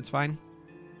 it's fine, it's fine.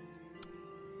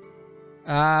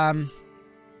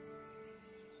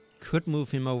 Could move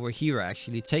him over here,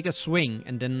 actually. Take a swing,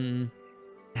 and then...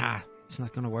 it's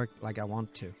not gonna work like I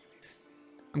want to.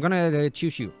 I'm gonna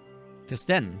choose you. Because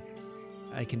then,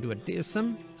 I can do a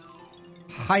dism.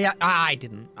 Hiya. I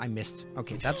didn't. I missed.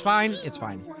 Okay, that's fine. It's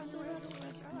fine.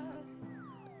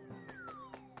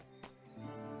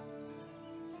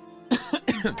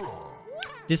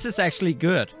 This is actually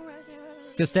good.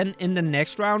 Because then in the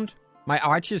next round, my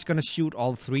archer is gonna shoot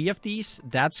all 3 of these.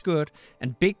 That's good.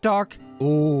 And Big Dog.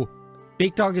 Oh,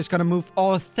 Big Dog is gonna move.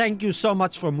 Oh, thank you so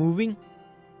much for moving.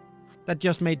 That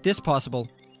just made this possible.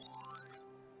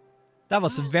 That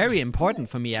was very important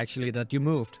for me, actually, that you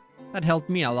moved. That helped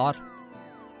me a lot.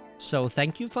 So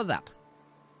thank you for that.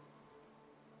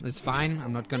 It's fine.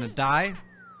 I'm not gonna die.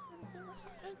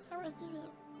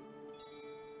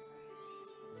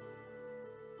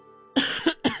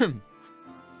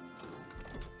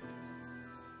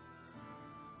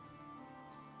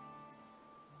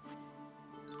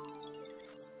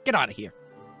 Get out of here.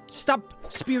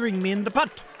 Stop spearing me in the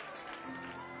butt.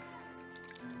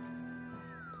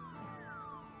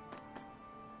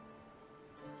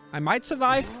 I might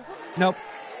survive. Nope.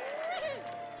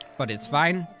 But it's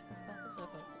fine.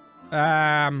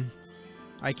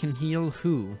 I can heal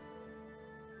who?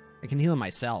 I can heal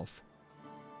myself.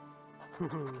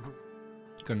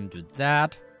 Gonna do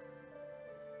that.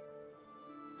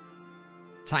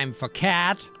 Time for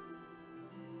cat.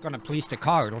 Gonna please the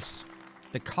Carls.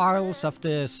 The Carls of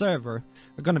the server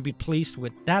are gonna be pleased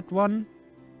with that one.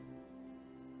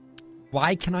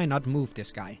 Why can I not move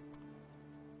this guy?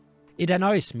 It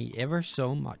annoys me ever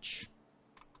so much.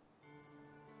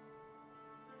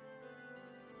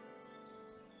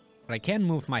 But I can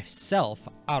move myself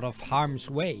out of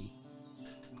harm's way.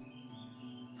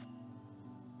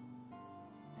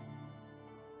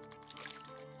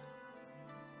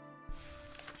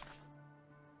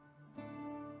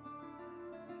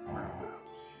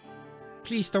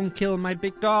 Please don't kill my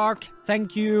big dog.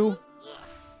 Thank you.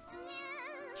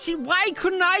 See, why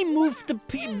couldn't I move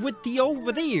with the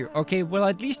over there? Okay, well,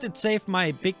 at least it saved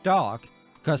my big dog.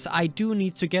 Because I do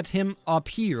need to get him up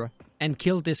here and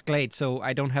kill this glade so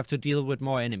I don't have to deal with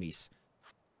more enemies.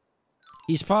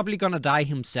 He's probably gonna die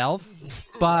himself,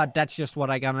 but that's just what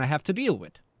I'm gonna have to deal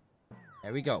with.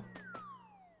 There we go.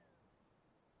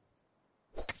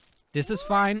 This is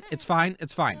fine. It's fine.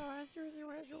 It's fine.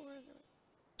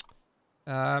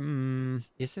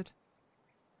 Is it?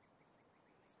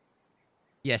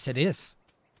 Yes, it is.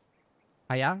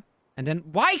 Hiya. And then,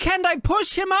 why can't I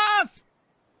push him off?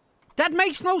 That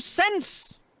makes no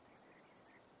sense.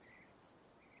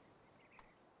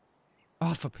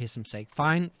 Oh, for piss sake.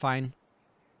 Fine, fine.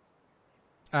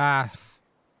 I'm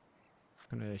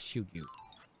gonna shoot you.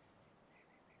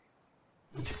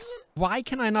 Why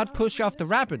can I not push off the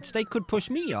rabbits? They could push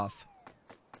me off.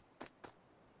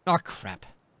 Oh, crap.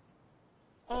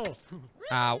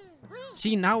 Ow.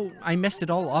 See, now I messed it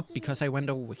all up because I went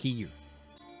over here.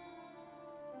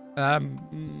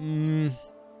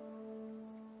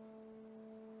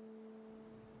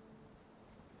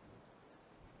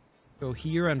 Go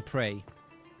here and pray.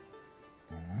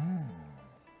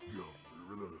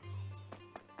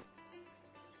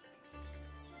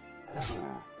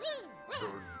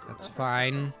 That's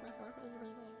fine.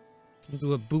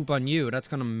 Do a boop on you. That's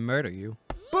gonna murder you.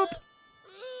 Boop!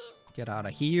 Get out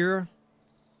of here.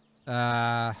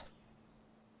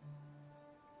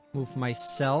 Move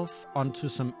myself onto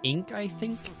some ink, I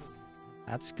think.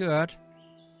 That's good.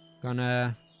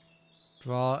 Gonna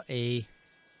draw a...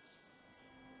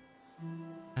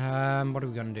 what are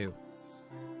we gonna do?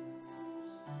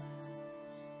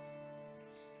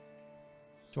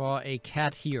 Draw a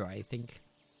cat here, I think.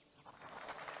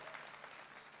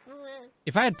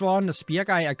 If I had drawn the spear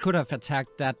guy, I could have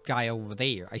attacked that guy over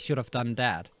there. I should have done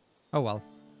that. Oh well.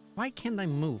 Why can't I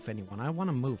move anyone? I want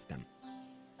to move them.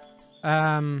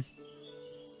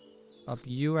 Up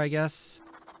you, I guess.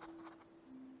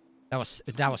 That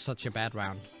was such a bad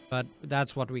round. But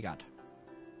that's what we got.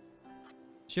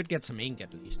 Should get some ink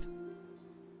at least.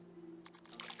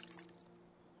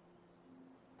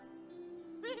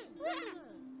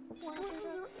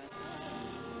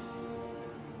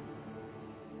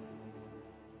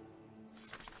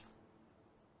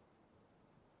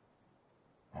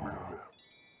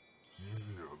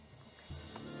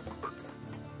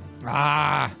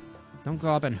 Ah! Don't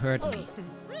go up and hurt me.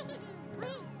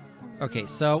 Okay,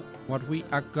 so what we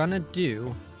are gonna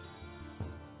do...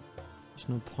 There's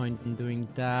no point in doing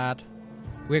that.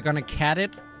 We're gonna cat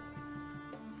it.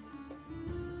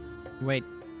 Wait.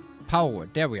 Power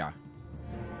word. There we are.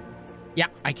 Yeah,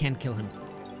 I can't kill him.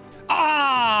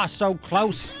 Ah! So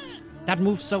close! That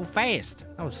moves so fast.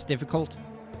 That was difficult.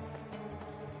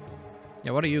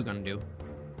 Yeah, what are you gonna do?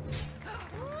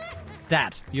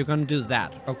 That. You're gonna do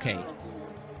that. Okay.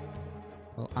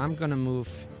 Well, I'm gonna move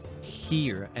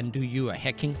here and do you a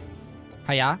hacking.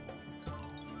 Hiya.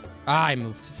 Ah, I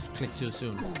moved. Clicked too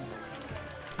soon.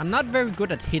 I'm not very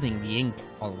good at hitting the ink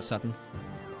all of a sudden.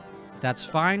 That's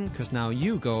fine, because now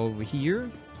you go over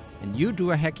here and you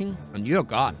do a hacking and you're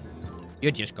gone.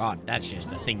 You're just gone. That's just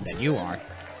the thing that you are.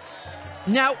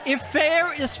 Now, if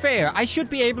fair is fair, I should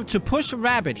be able to push a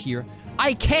rabbit here.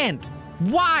 I can't.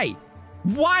 Why?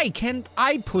 Why can't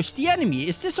I push the enemy?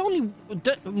 Is this only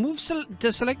move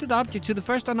the selected object to the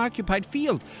first unoccupied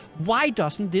field? Why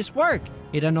doesn't this work?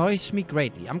 It annoys me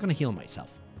greatly. I'm gonna heal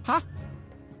myself. Huh?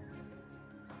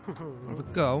 There we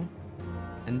go.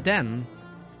 And then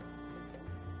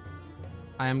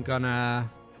I am gonna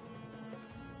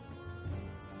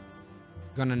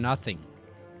nothing.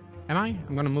 Am I?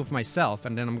 I'm gonna move myself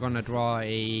and then I'm gonna draw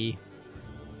a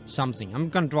something. I'm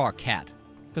gonna draw a cat.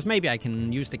 Because maybe I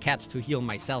can use the cats to heal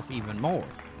myself even more.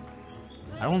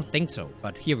 I don't think so,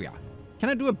 but here we are. Can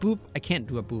I do a boop? I can't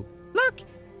do a boop. Look!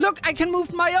 Look, I can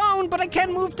move my own, but I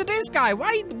can't move to this guy.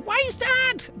 Why is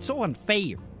that? It's so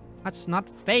unfair. That's not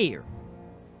fair.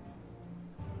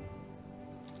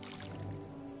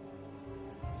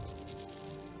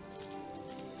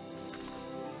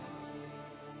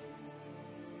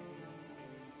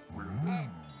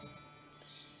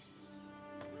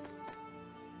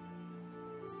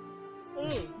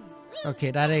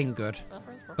 Okay, that ain't good.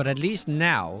 But at least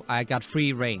now I got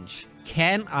free range.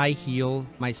 Can I heal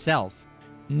myself?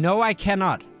 No, I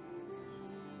cannot.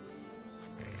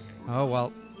 Oh,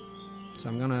 well. So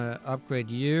I'm gonna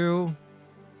upgrade you.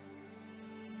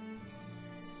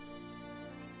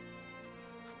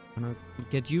 I'm gonna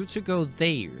get you to go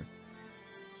there.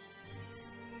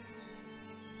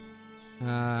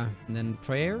 And then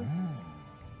prayer.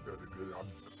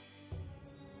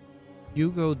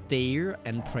 You go there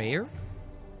and prayer.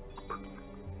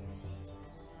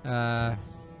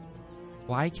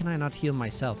 Why can I not heal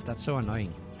myself? That's so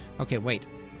annoying. Okay, wait.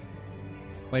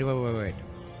 Wait.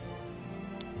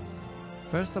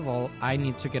 First of all, I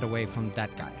need to get away from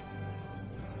that guy.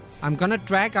 I'm gonna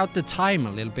drag out the time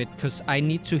a little bit because I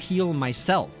need to heal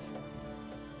myself.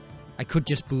 I could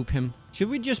just boop him. Should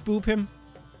we just boop him?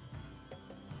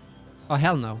 Oh,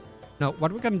 hell no. No,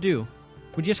 what we're gonna do,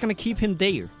 we're just gonna keep him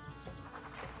there.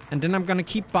 And then I'm gonna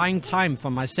keep buying time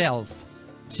for myself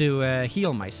to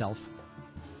heal myself.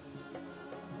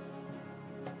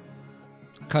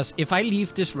 Because if I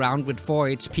leave this round with 4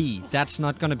 HP, that's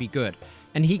not gonna be good.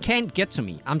 And he can't get to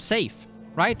me. I'm safe,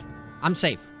 right? I'm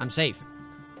safe. I'm safe.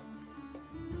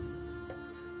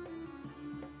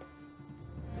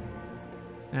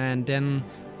 And then,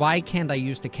 why can't I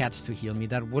use the cats to heal me?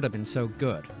 That would have been so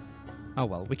good. Oh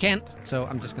well, we can't. So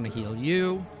I'm just gonna heal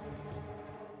you.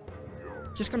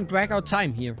 Just gonna drag out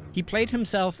time here. He played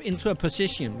himself into a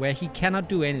position where he cannot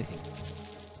do anything.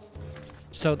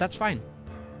 So that's fine.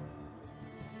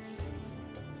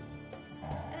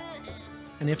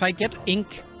 And if I get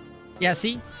ink... Yeah,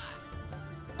 see?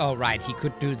 Oh, right, he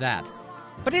could do that.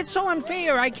 But it's so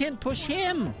unfair, I can't push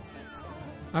him.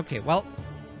 Okay, well,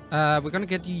 we're gonna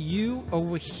get you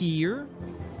over here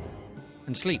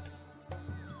and sleep.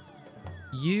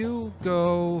 You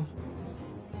go...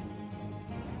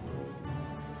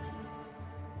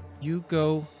 You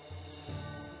go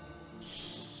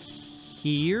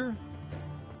here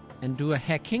and do a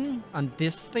hacking on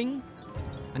this thing.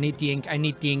 I need the ink, I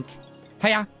need the ink.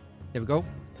 Hiya! There we go.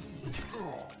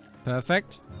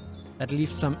 Perfect. That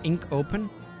leaves some ink open.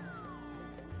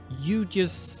 You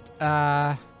just,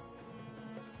 Oh,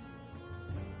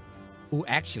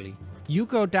 actually, you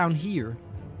go down here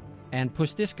and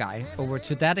push this guy over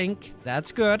to that ink.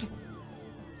 That's good.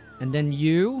 And then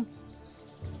you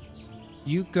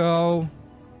go...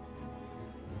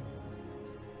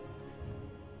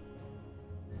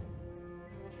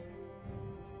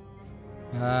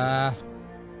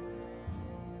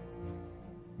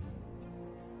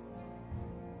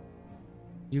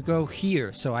 You go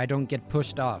here, so I don't get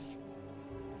pushed off.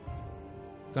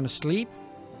 Gonna sleep.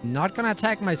 Not gonna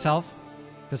attack myself,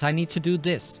 because I need to do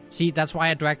this. See, that's why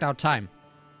I dragged out time.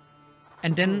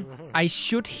 And then I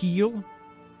should heal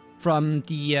from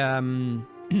the,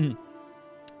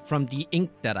 from the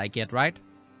ink that I get, right?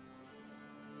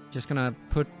 Just gonna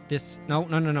put this...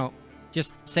 No.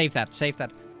 Just save that, save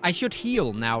that. I should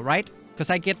heal now, right? Because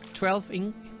I get 12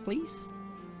 ink, please?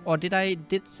 Or did I...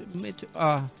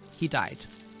 he died.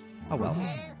 Oh well.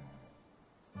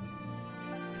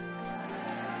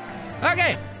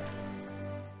 Okay!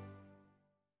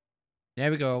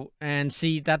 There we go. And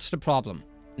see, that's the problem.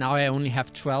 Now I only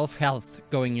have 12 health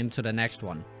going into the next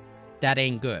one. That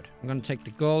ain't good. I'm gonna take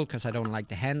the gold because I don't like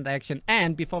the hand action.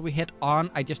 And before we head on,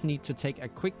 I just need to take a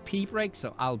quick pee break,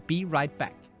 so I'll be right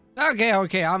back.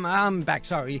 Okay, I'm back,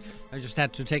 sorry. I just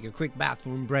had to take a quick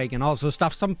bathroom break and also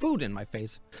stuff some food in my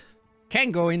face.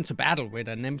 Can't go into battle with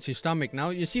an empty stomach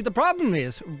now. You see, the problem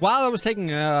is, while I was taking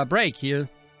a break here,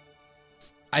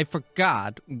 I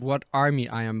forgot what army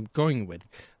I am going with.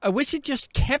 I wish it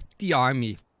just kept the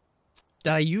army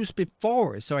that I used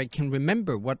before, so I can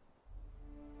remember what...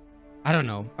 I don't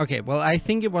know. Okay, well, I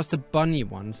think it was the bunny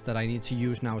ones that I need to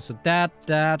use now. So that...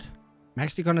 I'm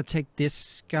actually gonna take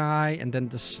this guy and then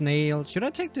the snail. Should I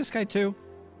take this guy too?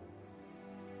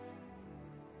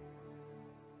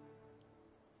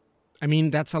 I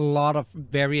mean, that's a lot of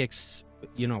very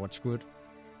you know what's good?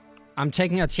 I'm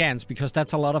taking a chance because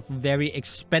that's a lot of very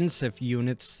expensive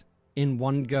units in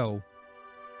one go.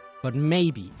 But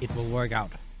maybe it will work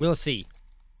out. We'll see.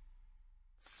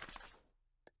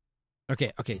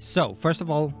 Okay, so first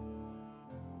of all,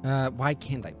 why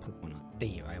can't I put one on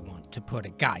there? I want to put a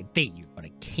guy there, but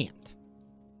I can't.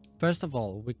 First of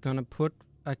all, we're gonna put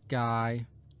a guy...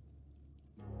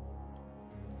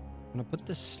 I'm gonna put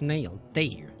the snail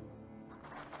there.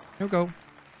 There we go.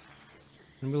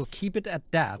 And we'll keep it at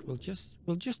that. We'll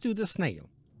just do the snail.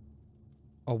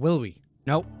 Or will we?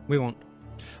 No, we won't.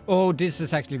 Oh, this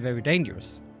is actually very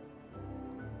dangerous.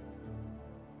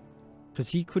 Because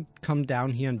he could come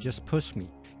down here and just push me.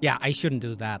 Yeah, I shouldn't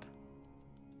do that.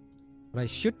 What I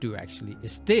should do, actually,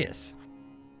 is this.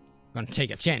 I'm gonna take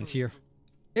a chance here.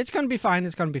 It's gonna be fine,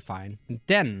 it's gonna be fine. And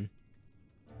then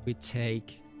we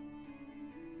take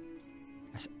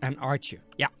an archer.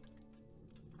 Yeah.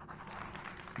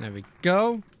 There we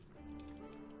go.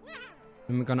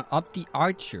 And we're gonna up the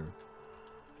archer.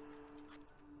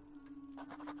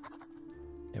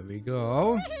 There we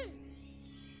go.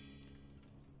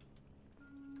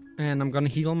 And I'm gonna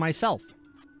heal myself.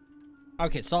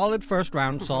 Okay, solid first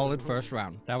round, solid first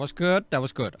round. That was good, that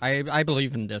was good. I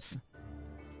believe in this.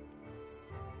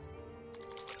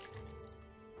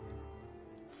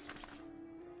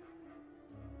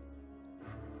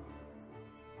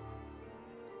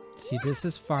 See, this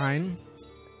is fine.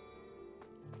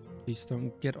 Please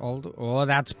don't get all the... Oh,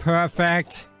 that's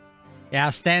perfect.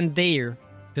 Yeah, stand there.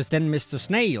 Because then Mr.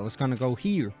 Snail is gonna go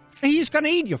here. And he's gonna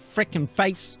eat your freaking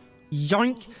face.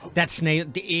 Yoink. That snail,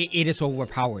 it is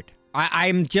overpowered.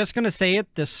 I'm just gonna say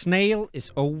it. The snail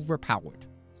is overpowered.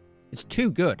 It's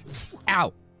too good.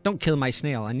 Ow. Don't kill my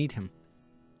snail. I need him.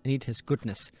 I need his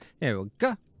goodness. There we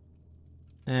go.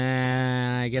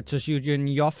 And I get to shoot you in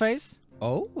your face.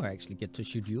 Oh, I actually get to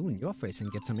shoot you in your face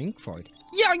and get some ink for it.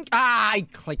 Yoink! Ah, I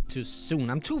clicked too soon.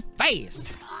 I'm too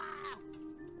fast.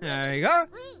 There you go.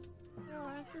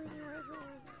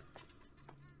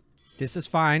 This is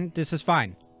fine. This is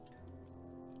fine.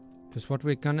 Because what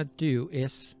we're gonna do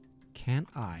is... Can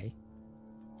I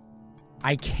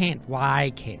I can't.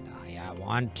 Why can't I? I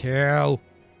want to.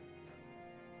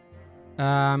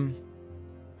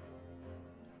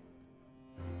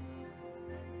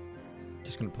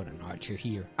 Just gonna put an archer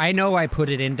here. I know I put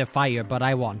it in the fire, but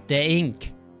I want the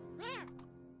ink.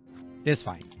 This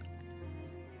fine.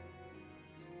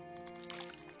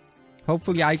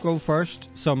 Hopefully I go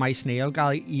first, so my snail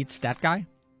guy eats that guy.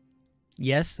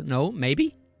 Yes, no,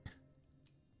 maybe?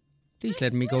 Please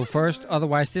let me go first,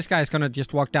 otherwise this guy is gonna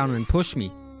just walk down and push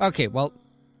me. Okay, well.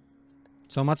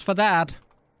 So much for that.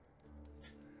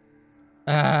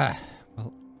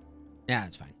 Well. Yeah,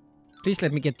 it's fine. Please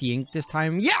let me get the ink this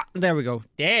time. Yeah, there we go.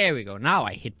 There we go. Now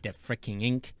I hit the freaking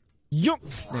ink. Yup.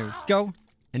 There we go.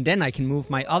 And then I can move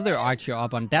my other archer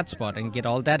up on that spot and get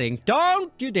all that ink.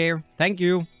 Don't you dare. Thank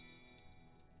you.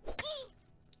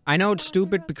 I know it's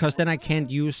stupid because then I can't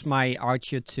use my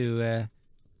archer to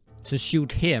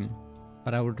shoot him.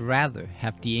 But I would rather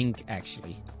have the ink,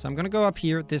 actually. So I'm gonna go up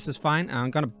here. This is fine. I'm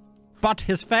gonna butt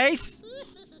his face.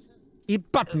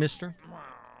 Eat butt, mister.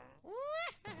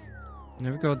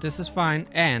 There we go. This is fine.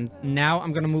 And now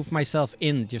I'm gonna move myself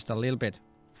in just a little bit.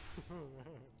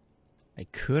 I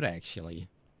could actually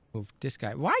move this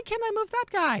guy. Why can't I move that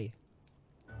guy?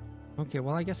 Okay,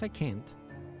 well, I guess I can't.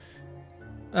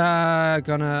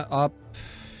 Gonna up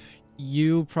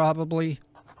you probably.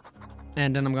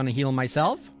 And then I'm gonna heal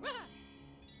myself.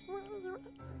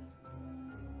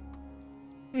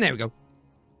 There we go.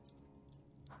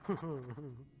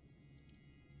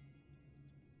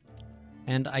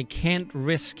 And I can't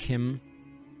risk him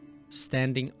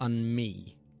standing on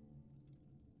me.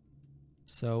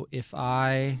 So if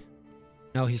I...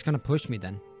 No, he's gonna push me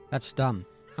then. That's dumb.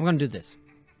 I'm gonna do this.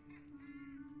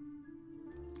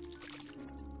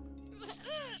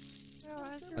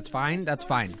 That's fine, that's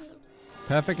fine.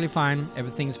 Perfectly fine,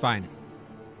 everything's fine.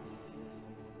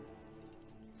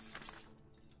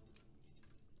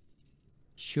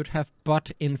 Should have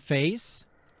butt in face.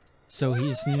 So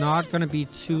he's not gonna be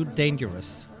too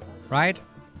dangerous. Right?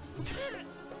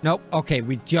 Nope. Okay,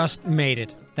 we just made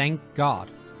it. Thank God.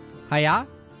 Hiya.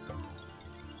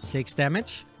 6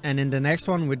 damage. And in the next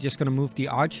one, we're just gonna move the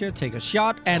archer, take a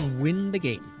shot, and win the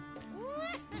game.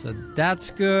 So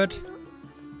that's good.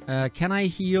 Can I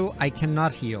heal? I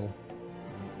cannot heal.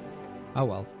 Oh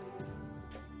well.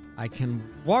 I can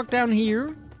walk down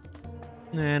here.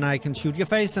 And I can shoot your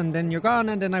face, and then you're gone,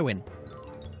 and then I win.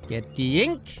 Get the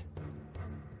ink.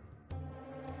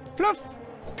 Fluff.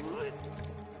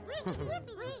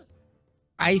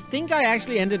 I think I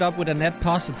actually ended up with a net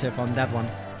positive on that one.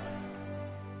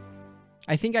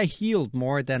 I think I healed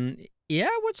more than... Yeah,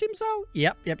 would seem so.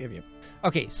 Yep.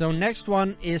 Okay, so next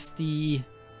one is the...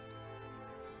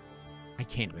 I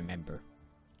can't remember.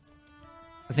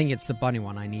 I think it's the bunny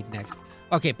one I need next.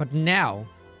 Okay, but now...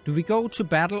 Do we go to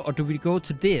battle or do we go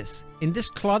to this? In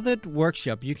this clothed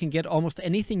workshop, you can get almost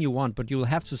anything you want, but you'll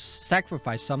have to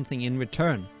sacrifice something in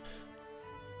return.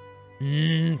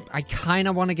 I kind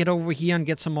of want to get over here and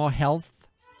get some more health.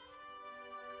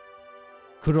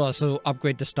 Could also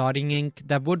upgrade the starting ink.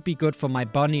 That would be good for my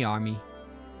bunny army.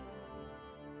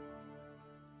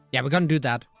 Yeah, we're gonna do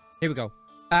that. Here we go.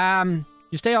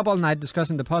 You stay up all night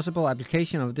discussing the possible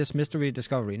application of this mystery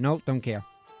discovery. No, don't care.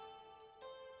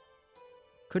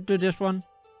 Could do this one.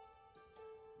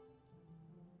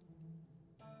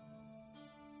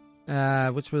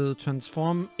 Which will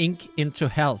transform ink into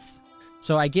health.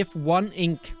 So I give 1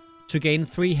 ink to gain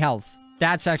 3 health.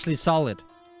 That's actually solid.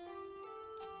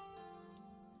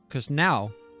 Because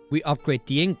now we upgrade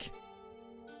the ink.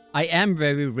 I am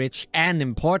very rich and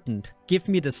important. Give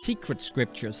me the secret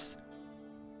scriptures.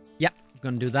 Yeah,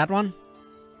 gonna do that one.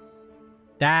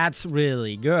 That's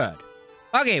really good.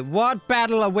 Okay, what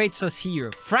battle awaits us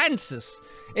here? Francis.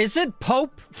 Is it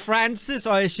Pope Francis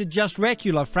or is it just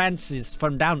regular Francis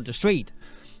from down the street?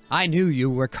 I knew you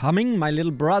were coming. My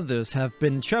little brothers have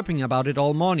been chirping about it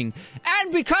all morning.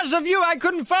 And because of you, I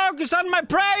couldn't focus on my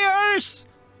prayers!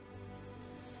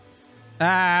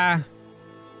 I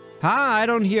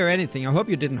don't hear anything. I hope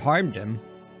you didn't harm them.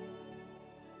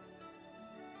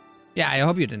 Yeah, I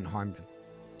hope you didn't harm them.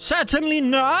 Certainly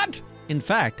not! In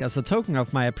fact, as a token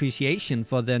of my appreciation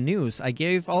for their news, I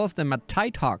gave all of them a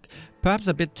tight hug. Perhaps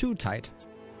a bit too tight.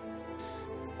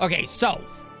 Okay, so.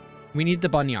 We need the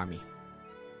bunny army.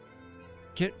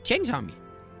 Change army.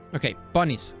 Okay,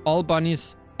 bunnies. All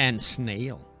bunnies and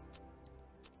snail.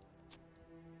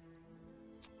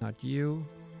 Not you.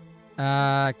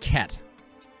 Cat.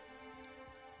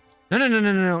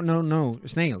 No.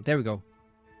 Snail. There we go.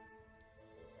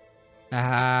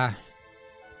 Yeah.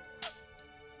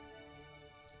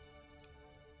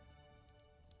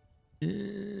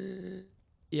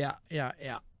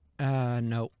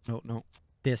 No.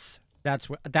 That's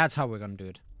how we're gonna do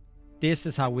it. This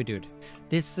is how we do it.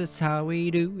 This is how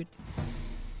we do it.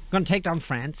 Gonna take down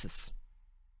Francis.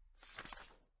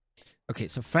 Okay,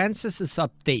 so Francis is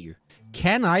up there.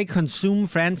 Can I consume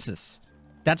Francis?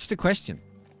 That's the question.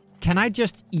 Can I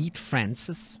just eat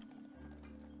Francis?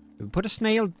 We put a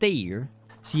snail there.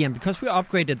 See, and because we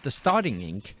upgraded the starting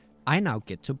ink, I now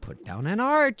get to put down an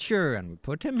archer. And we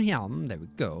put him here. There we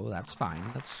go. That's fine.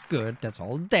 That's good. That's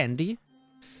all dandy.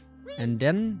 And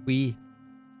then we'll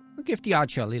give the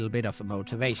archer a little bit of a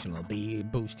motivational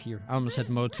boost here. I almost said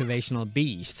motivational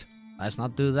beast. Let's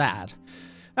not do that.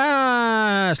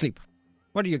 Sleep.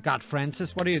 What do you got,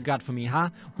 Francis? What do you got for me, huh?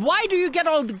 Why do you get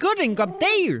all the good ink up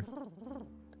there?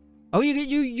 Oh,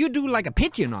 you do like a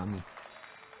pigeon on me.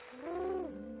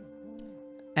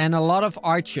 And a lot of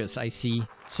archers, I see.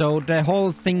 So the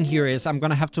whole thing here is I'm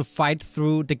gonna have to fight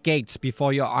through the gates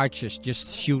before your archers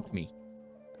just shoot me.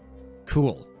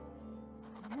 Cool.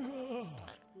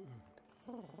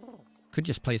 Could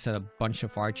just place a bunch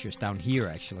of archers down here,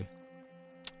 actually.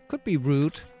 Could be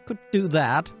rude. Could do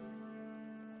that.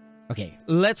 Okay,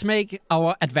 let's make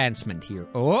our advancement here.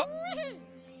 Oh!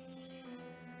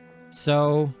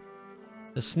 So,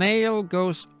 the snail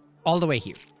goes all the way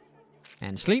here.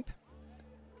 And sleep.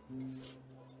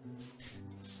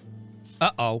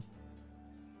 Uh-oh.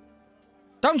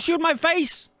 Don't shoot my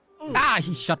face! Ah,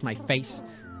 he shot my face.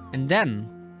 And then,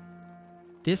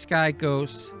 this guy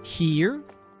goes here.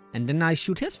 And then I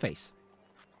shoot his face.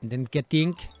 And then get the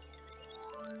ink.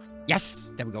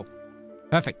 Yes! There we go.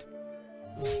 Perfect.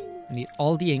 I need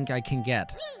all the ink I can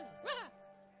get.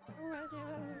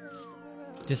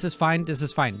 This is fine. This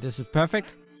is fine. This is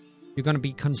perfect. You're gonna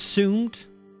be consumed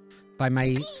by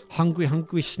my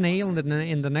hungry snail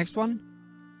in the next one.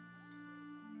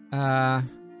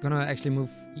 Gonna actually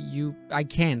move you. I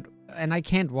can't. And I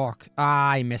can't walk. Ah,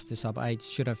 I messed this up. I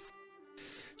should have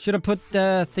put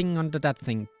the thing under that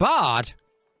thing. But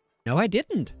no, I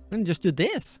didn't. I didn't just do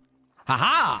this.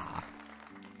 Haha!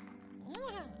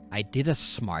 I did a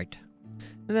smart.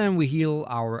 And then we heal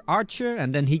our archer,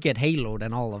 and then he get haloed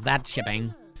and all of that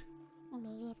shebang.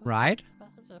 Right?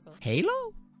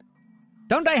 Halo?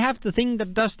 Don't I have the thing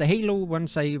that does the halo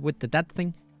once I with that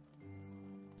thing?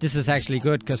 This is actually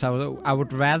good, because I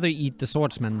would rather eat the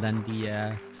swordsman than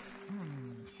the...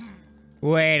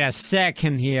 Wait a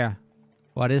second here.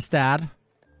 What is that?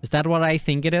 Is that what I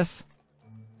think it is?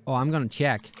 Oh, I'm gonna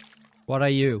check. What are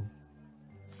you?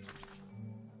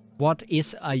 What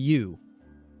is a you?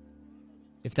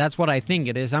 If that's what I think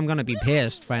it is, I'm gonna be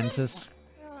pissed, Francis.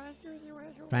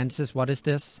 Francis, what is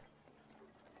this?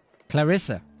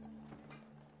 Clarissa.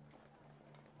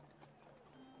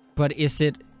 But is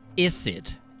it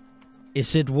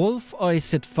wolf or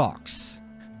is it fox?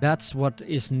 That's what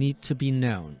is need to be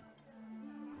known.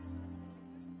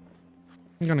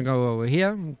 I'm gonna go over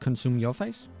here and consume your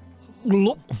face.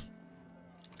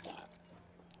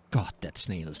 God, that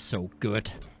snail is so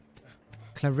good.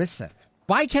 Clarissa.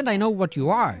 Why can't I know what you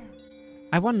are?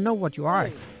 I want to know what you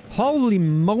are. Holy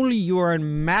moly, you are a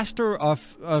master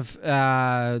of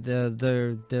the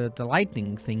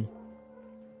lightning thing.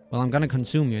 Well, I'm gonna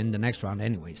consume you in the next round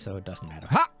anyway, so it doesn't matter.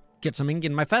 Ha! Get some ink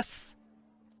in my face.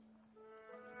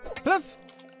 Fluff!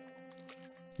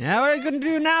 Yeah, what are you gonna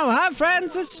do now, huh,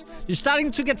 Francis? You're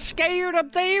starting to get scared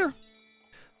up there?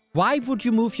 Why would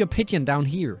you move your pigeon down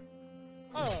here?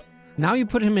 Now you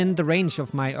put him in the range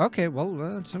of my... Okay,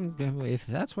 well, if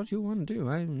that's what you want to do,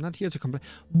 I'm not here to complain.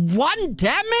 1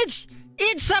 damage?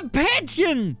 It's a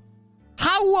pigeon!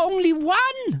 How only 1?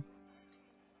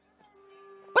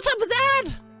 What's up with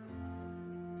that?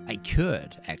 I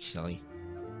could, actually.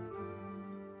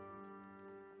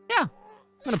 Yeah,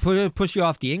 I'm gonna push you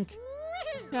off the ink.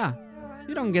 Yeah,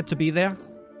 you don't get to be there.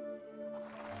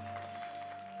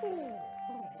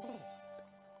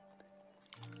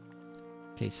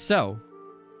 Okay, so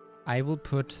I will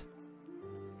put...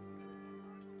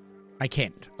 I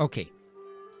can't. Okay.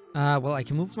 Well, I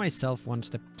can move myself one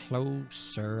step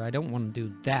closer. I don't want to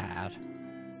do that.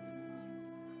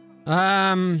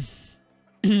 I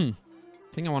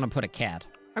think I want to put a cat.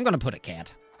 I'm gonna put a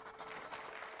cat.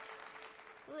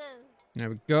 There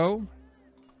we go.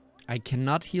 I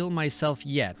cannot heal myself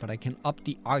yet, but I can up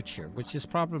the archer, which is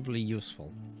probably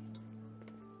useful.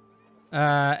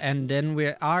 And then we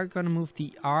are gonna move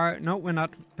the No, we're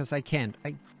not, because I can't.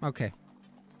 Okay.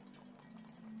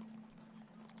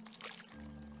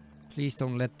 Please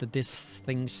don't let this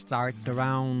thing start the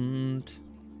round.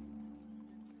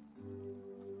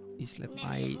 Please let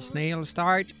my snail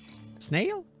start.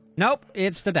 Snail? Nope,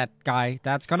 it's the dead guy.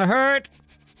 That's gonna hurt.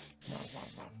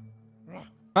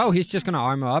 Oh, he's just gonna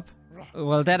armor up.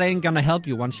 Well, that ain't gonna help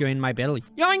you once you're in my belly.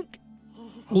 Yoink!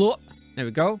 There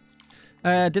we go.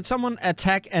 Did someone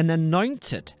attack an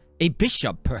anointed? A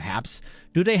bishop, perhaps?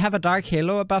 Do they have a dark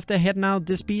halo above their head now?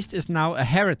 This beast is now a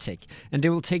heretic, and they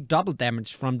will take double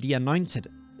damage from the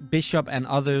anointed bishop and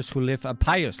others who live a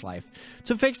pious life.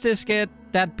 To fix this, get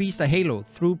that beast a halo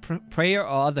through prayer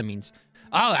or other means.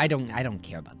 Oh, I don't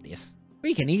care about this.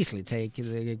 We can easily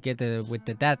get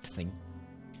with that thing.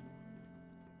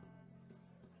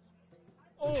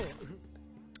 Oh.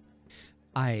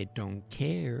 I don't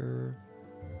care.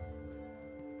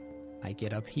 I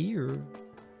get up here.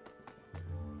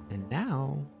 And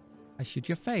now, I shoot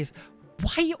your face.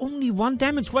 Why only 1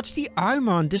 damage? What's the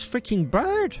armor on this freaking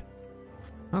bird?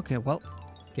 Okay, well,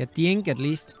 get the ink at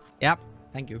least. Yep,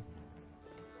 thank you.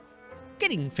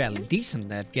 Getting fairly decent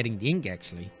at getting the ink,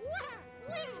 actually.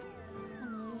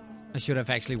 I should have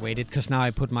actually waited, because now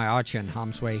I put my archer in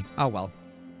harm's way. Oh, well.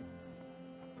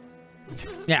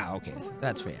 Yeah, okay,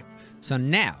 that's fair. So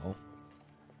now,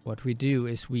 what we do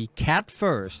is we cat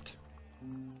first.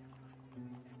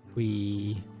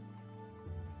 We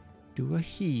do a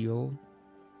heal.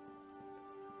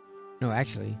 No,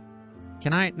 actually.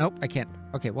 Can I? Nope, I can't.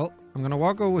 Okay, well, I'm gonna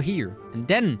walk over here. And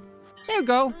then, there you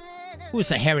go.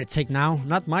 Who's a heretic now?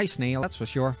 Not my snail, that's for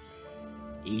sure.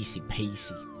 Easy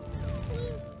peasy.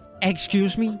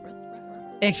 Excuse me?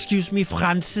 Excuse me,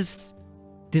 Francis?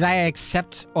 Did I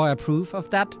accept or approve of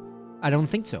that? I don't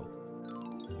think so.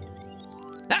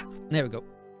 Ah, there we go.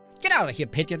 Get out of here,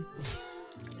 pigeon.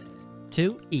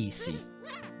 Too easy.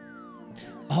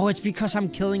 Oh, it's because I'm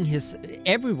killing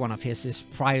every one of his is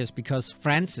priors because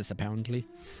Francis apparently.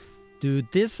 Do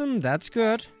this and that's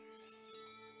good.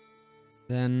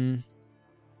 Then,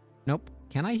 nope.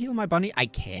 Can I heal my bunny? I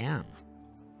can.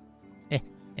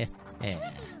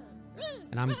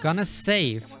 And I'm gonna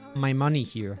save my money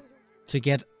here to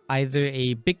get either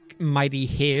a big mighty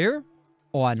hare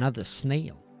or another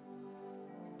snail.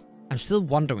 I'm still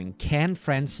wondering, can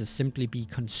Francis simply be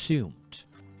consumed?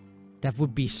 That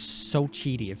would be so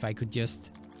cheaty if I could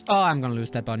just... Oh, I'm gonna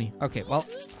lose that bunny. Okay, well.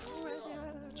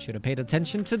 Should have paid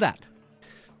attention to that.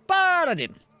 But I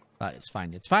didn't. But it's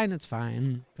fine, it's fine, it's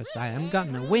fine. Because I am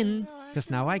gonna win.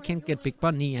 Because now I can't get big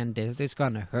bunny and it's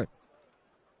gonna hurt.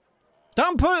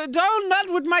 Don't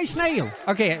not with my snail.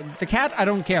 Okay, the cat I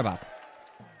don't care about.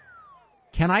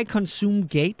 Can I consume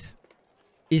gate?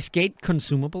 Is gate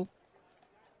consumable?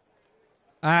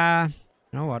 You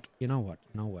know what? You know what?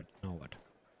 You know what? You know what?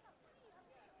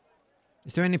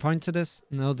 Is there any point to this?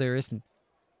 No, there isn't.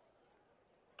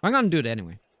 I'm gonna do it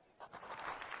anyway.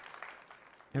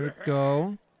 There we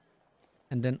go.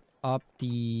 And then up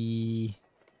the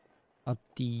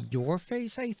your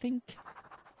face, I think.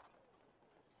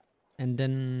 And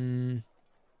then...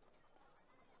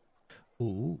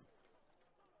 Ooh.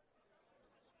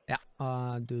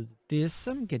 Yeah, do this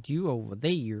and get you over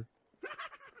there.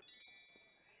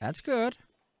 That's good.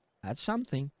 That's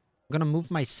something. I'm gonna move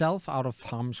myself out of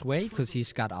harm's way because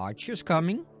he's got archers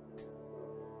coming.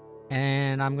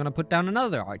 And I'm gonna put down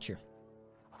another archer.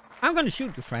 I'm gonna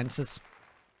shoot you, Francis.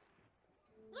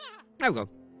 There we go.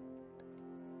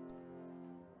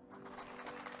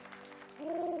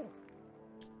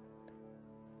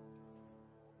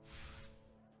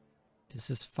 This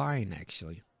is fine,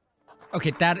 actually.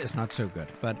 Okay, that is not so good,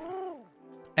 but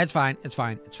it's fine, it's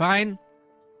fine, it's fine.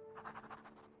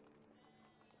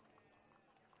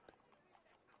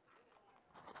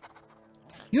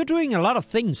 You're doing a lot of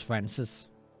things, Francis.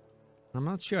 I'm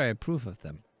not sure I approve of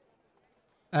them.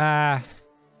 Gonna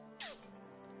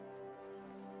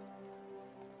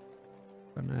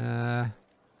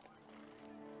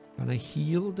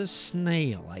heal the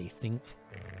snail, I think.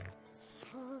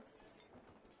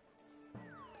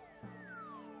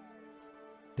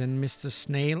 Then Mr.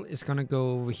 Snail is gonna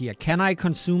go over here. Can I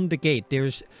consume the gate?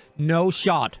 There's no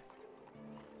shot.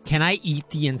 Can I eat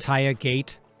the entire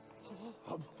gate?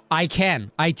 I can.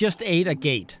 I just ate a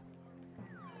gate.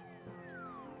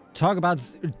 Talk about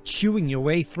chewing your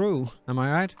way through. Am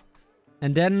I right?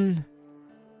 And then...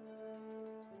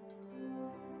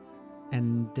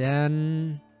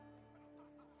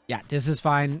 Yeah, this is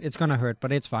fine. It's gonna hurt,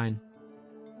 but it's fine.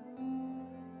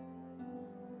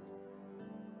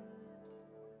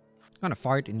 Gonna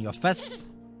fart in your face.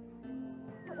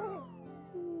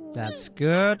 That's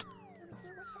good.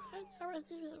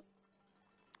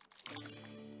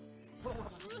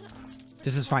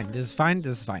 This is fine. This is fine.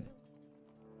 This is fine.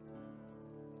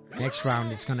 Next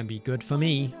round is gonna be good for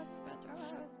me.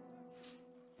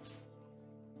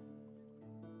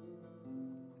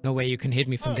 No way you can hit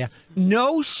me from there.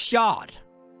 No shot.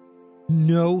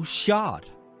 No shot.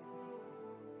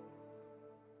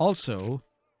 Also,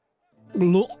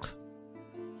 look.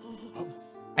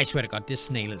 I swear to God, this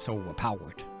snail is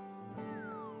overpowered.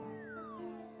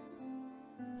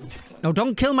 No,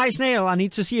 don't kill my snail. I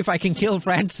need to see if I can kill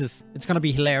Francis. It's gonna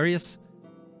be hilarious.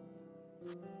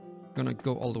 Gonna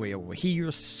go all the way over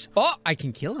here. Oh, I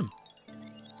can kill him.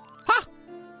 Ha!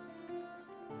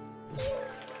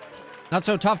 Not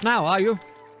so tough now, are you?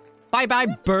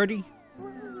 Bye-bye, birdie.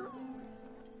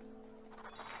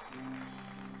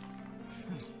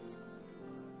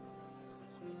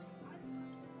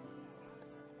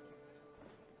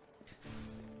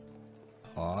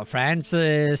 Oh,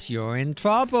 Francis, you're in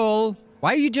trouble.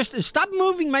 Why are you just... Stop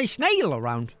moving my snail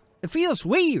around. It feels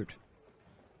weird.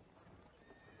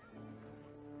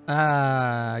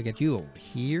 I get you over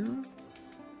here.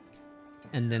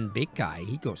 And then big guy,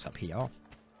 he goes up here.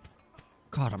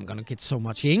 God, I'm gonna get so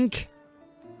much ink.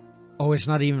 Oh, it's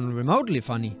not even remotely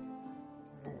funny.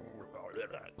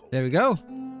 There we go.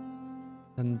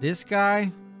 And this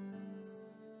guy...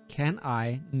 Can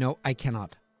I? No, I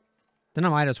cannot. Then I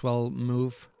might as well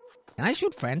move. Can I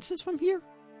shoot Francis from here?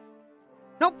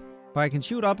 Nope. But I can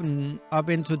shoot up and up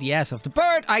into the ass of the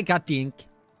bird. I got the ink.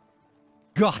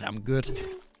 God, I'm good.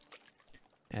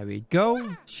 There we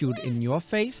go. Shoot in your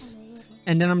face.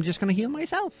 And then I'm just gonna heal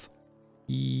myself.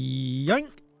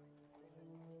 Yoink.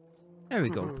 There we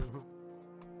go.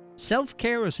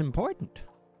 Self-care is important.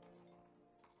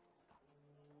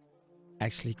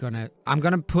 Actually I'm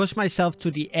gonna push myself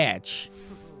to the edge.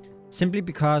 Simply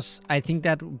because I think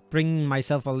that bringing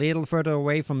myself a little further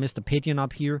away from Mr. Pigeon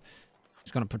up here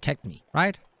is gonna protect me,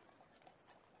 right?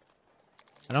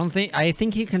 I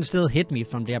think he can still hit me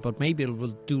from there, but maybe it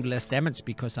will do less damage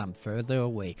because I'm further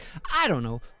away. I don't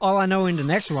know. All I know in the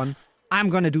next one, I'm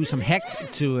gonna do some heck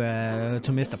to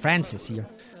Mr. Francis here.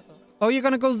 Oh, you're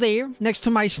gonna go there, next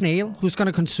to my snail, who's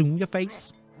gonna consume your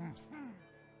face?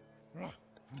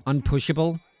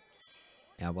 Unpushable.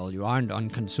 Yeah, well, you aren't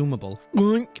unconsumable.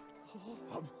 Oink.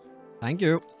 Thank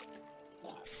you.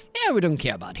 Yeah, we don't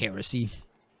care about heresy.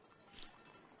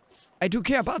 I do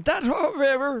care about that,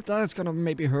 however. That's gonna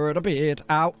maybe hurt a bit.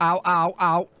 Ow, ow, ow,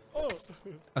 ow.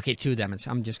 Okay, 2 damage.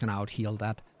 I'm just gonna out-heal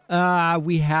that.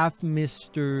 We have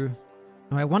Mr...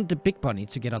 No, I want the big bunny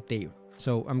to get up there.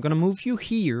 So, I'm gonna move you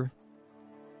here.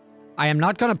 I am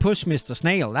not gonna push Mr.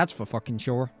 Snail, that's for fucking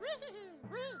sure.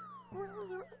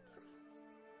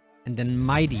 And then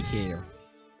Mighty here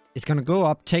is gonna go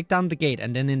up, take down the gate,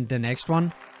 and then in the next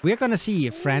one, we're gonna see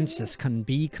if Francis can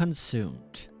be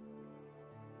consumed.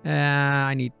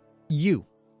 I need you.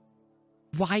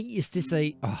 Why is this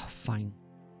a... Oh, fine.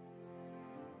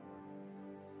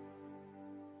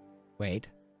 Wait.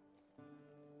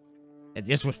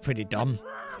 This was pretty dumb.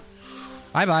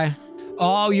 Bye-bye.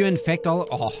 Oh, you infect all...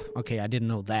 Oh, okay, I didn't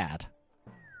know that.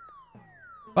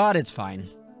 But it's fine.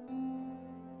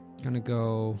 Gonna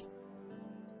go...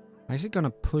 I'm actually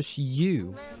gonna push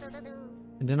you.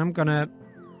 And then I'm gonna...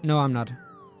 No, I'm not.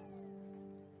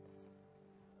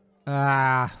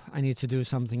 I need to do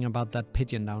something about that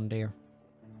pigeon down there.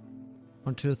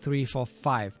 1, 2, 3, 4,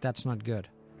 5. That's not good.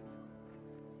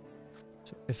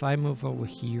 So if I move over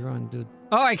here and do...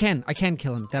 Oh, I can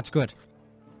kill him. That's good.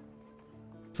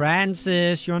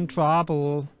 Francis, you're in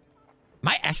trouble. Am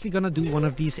I actually gonna do one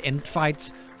of these end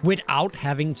fights without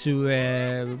having to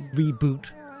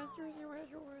reboot?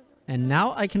 And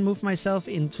now I can move myself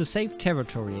into safe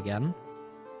territory again.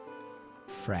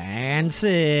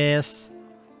 Francis,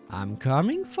 I'm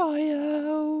coming for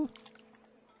you.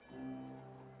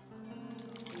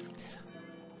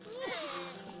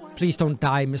 Please don't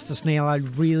die, Mr. Snail. I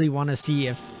really want to see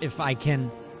if I can...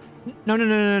 No,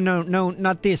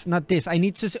 not this. I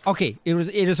need to see... Okay,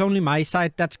 it is only my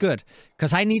side. That's good.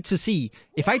 Because I need to see,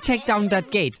 if I take down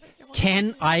that gate,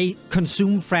 can I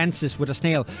consume Francis with a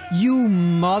snail? You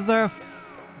mother...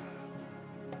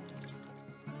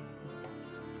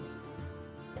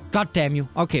 God damn you.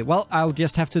 Okay, well, I'll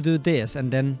just have to do this, and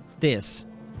then this.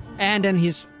 And then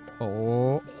he's...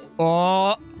 Oh,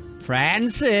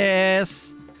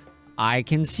 Francis! I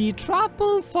can see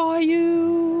trouble for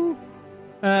you.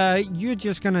 You're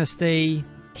just gonna stay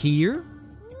here.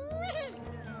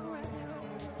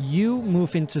 You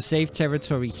move into safe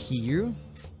territory here.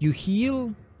 You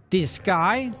heal this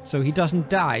guy, so he doesn't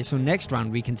die. So next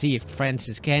round we can see if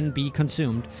Francis can be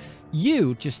consumed.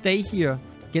 You just stay here.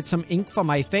 Get some ink for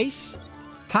my face.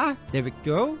 Ha! There we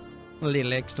go. A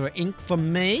little extra ink for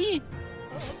me.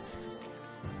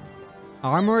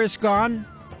 Armor is gone.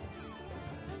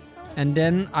 And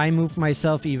then I move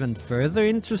myself even further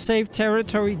into safe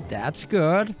territory. That's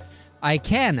good. I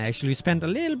can actually spend a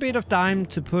little bit of time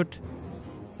to put...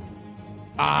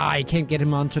 I can't get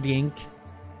him onto the ink.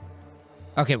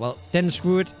 Okay, well, then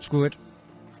screw it.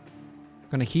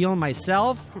 Gonna heal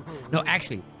myself. No,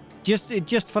 actually,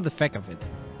 Just for the feck of it.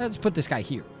 Let's put this guy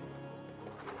here.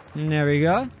 There we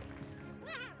go.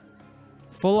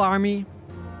 Full army.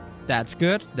 That's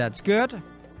good. That's good.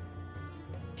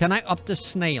 Can I up the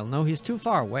snail? No, he's too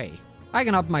far away. I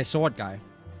can up my sword guy.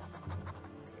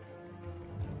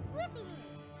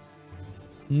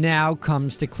 Now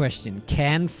comes the question.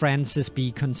 Can Francis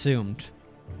be consumed?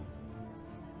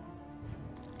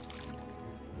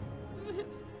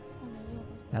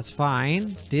 That's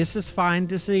fine. This is fine.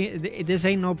 This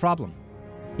ain't no problem.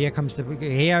 Here comes the...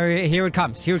 Here it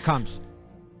comes. Here it comes.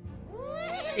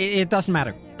 It doesn't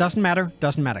matter. Doesn't matter.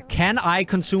 Doesn't matter. Can I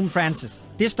consume Francis?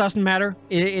 This doesn't matter.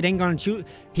 It ain't gonna choose.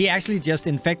 He actually just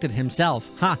infected himself.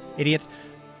 Ha, idiot.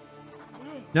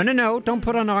 No, no, no. Don't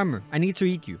put on armor. I need to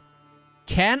eat you.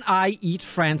 Can I eat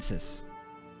Francis?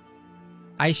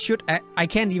 I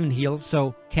can't even heal,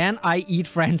 so can I eat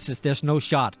Francis? There's no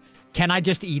shot. Can I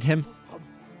just eat him?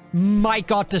 My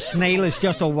god, the snail is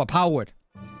just overpowered.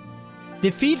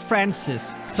 Defeat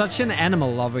Francis. Such an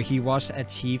animal lover he was.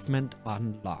 Achievement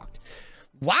unlocked.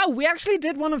 Wow, we actually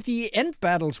did one of the end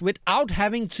battles without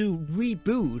having to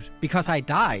reboot because I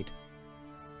died.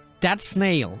 That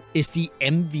snail is the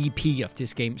MVP of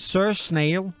this game. Sir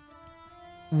Snail.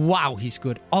 Wow, he's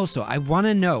good. Also, I want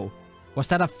to know, was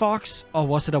that a fox or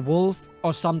was it a wolf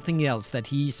or something else that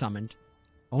he summoned?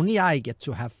 Only I get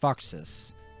to have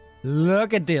foxes.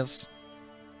 Look at this.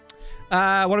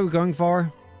 What are we going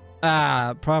for?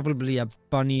 Probably a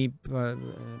bunny.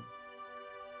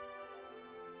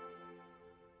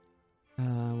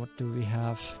 What do we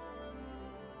have?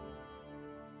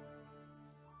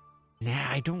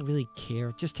 Nah, I don't really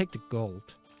care. Just take the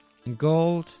gold. And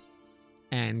gold.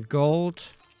 And gold.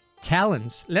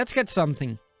 Talents. Let's get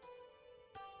something.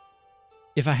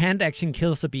 If a hand action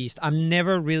kills a beast, I'm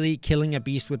never really killing a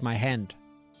beast with my hand.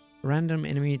 Random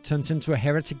enemy turns into a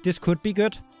heretic. This could be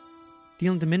good.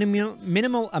 Dealing the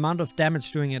minimal amount of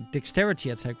damage during a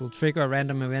dexterity attack will trigger a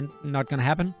random event. Not gonna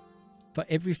happen. For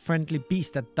every friendly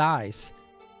beast that dies.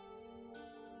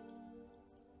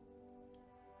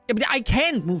 Yeah, but I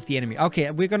can't move the enemy.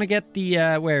 Okay, we're gonna get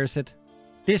the... where is it?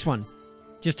 This one.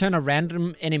 Just turn a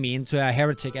random enemy into a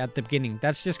heretic at the beginning.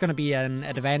 That's just gonna be an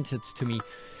advantage to me.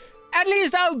 At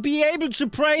least I'll be able to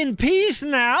pray in peace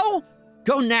now.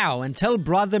 Go now and tell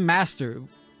Brother Master...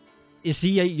 Is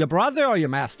he your brother or your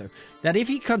master? That if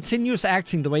he continues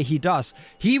acting the way he does,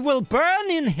 he will burn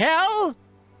in hell?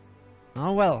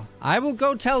 Oh well, I will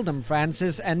go tell them,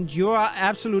 Francis, and you are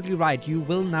absolutely right. You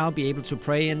will now be able to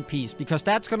pray in peace, because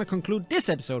that's going to conclude this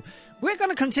episode. We're going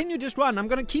to continue this run. I'm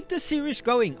going to keep this series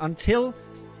going until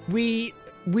we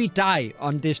die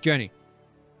on this journey.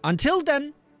 Until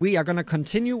then, we are going to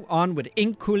continue on with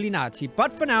Inkulinati.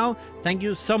 But for now, thank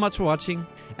you so much for watching,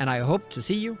 and I hope to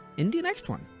see you in the next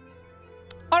one.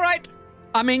 Alright,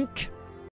 I'm Ink.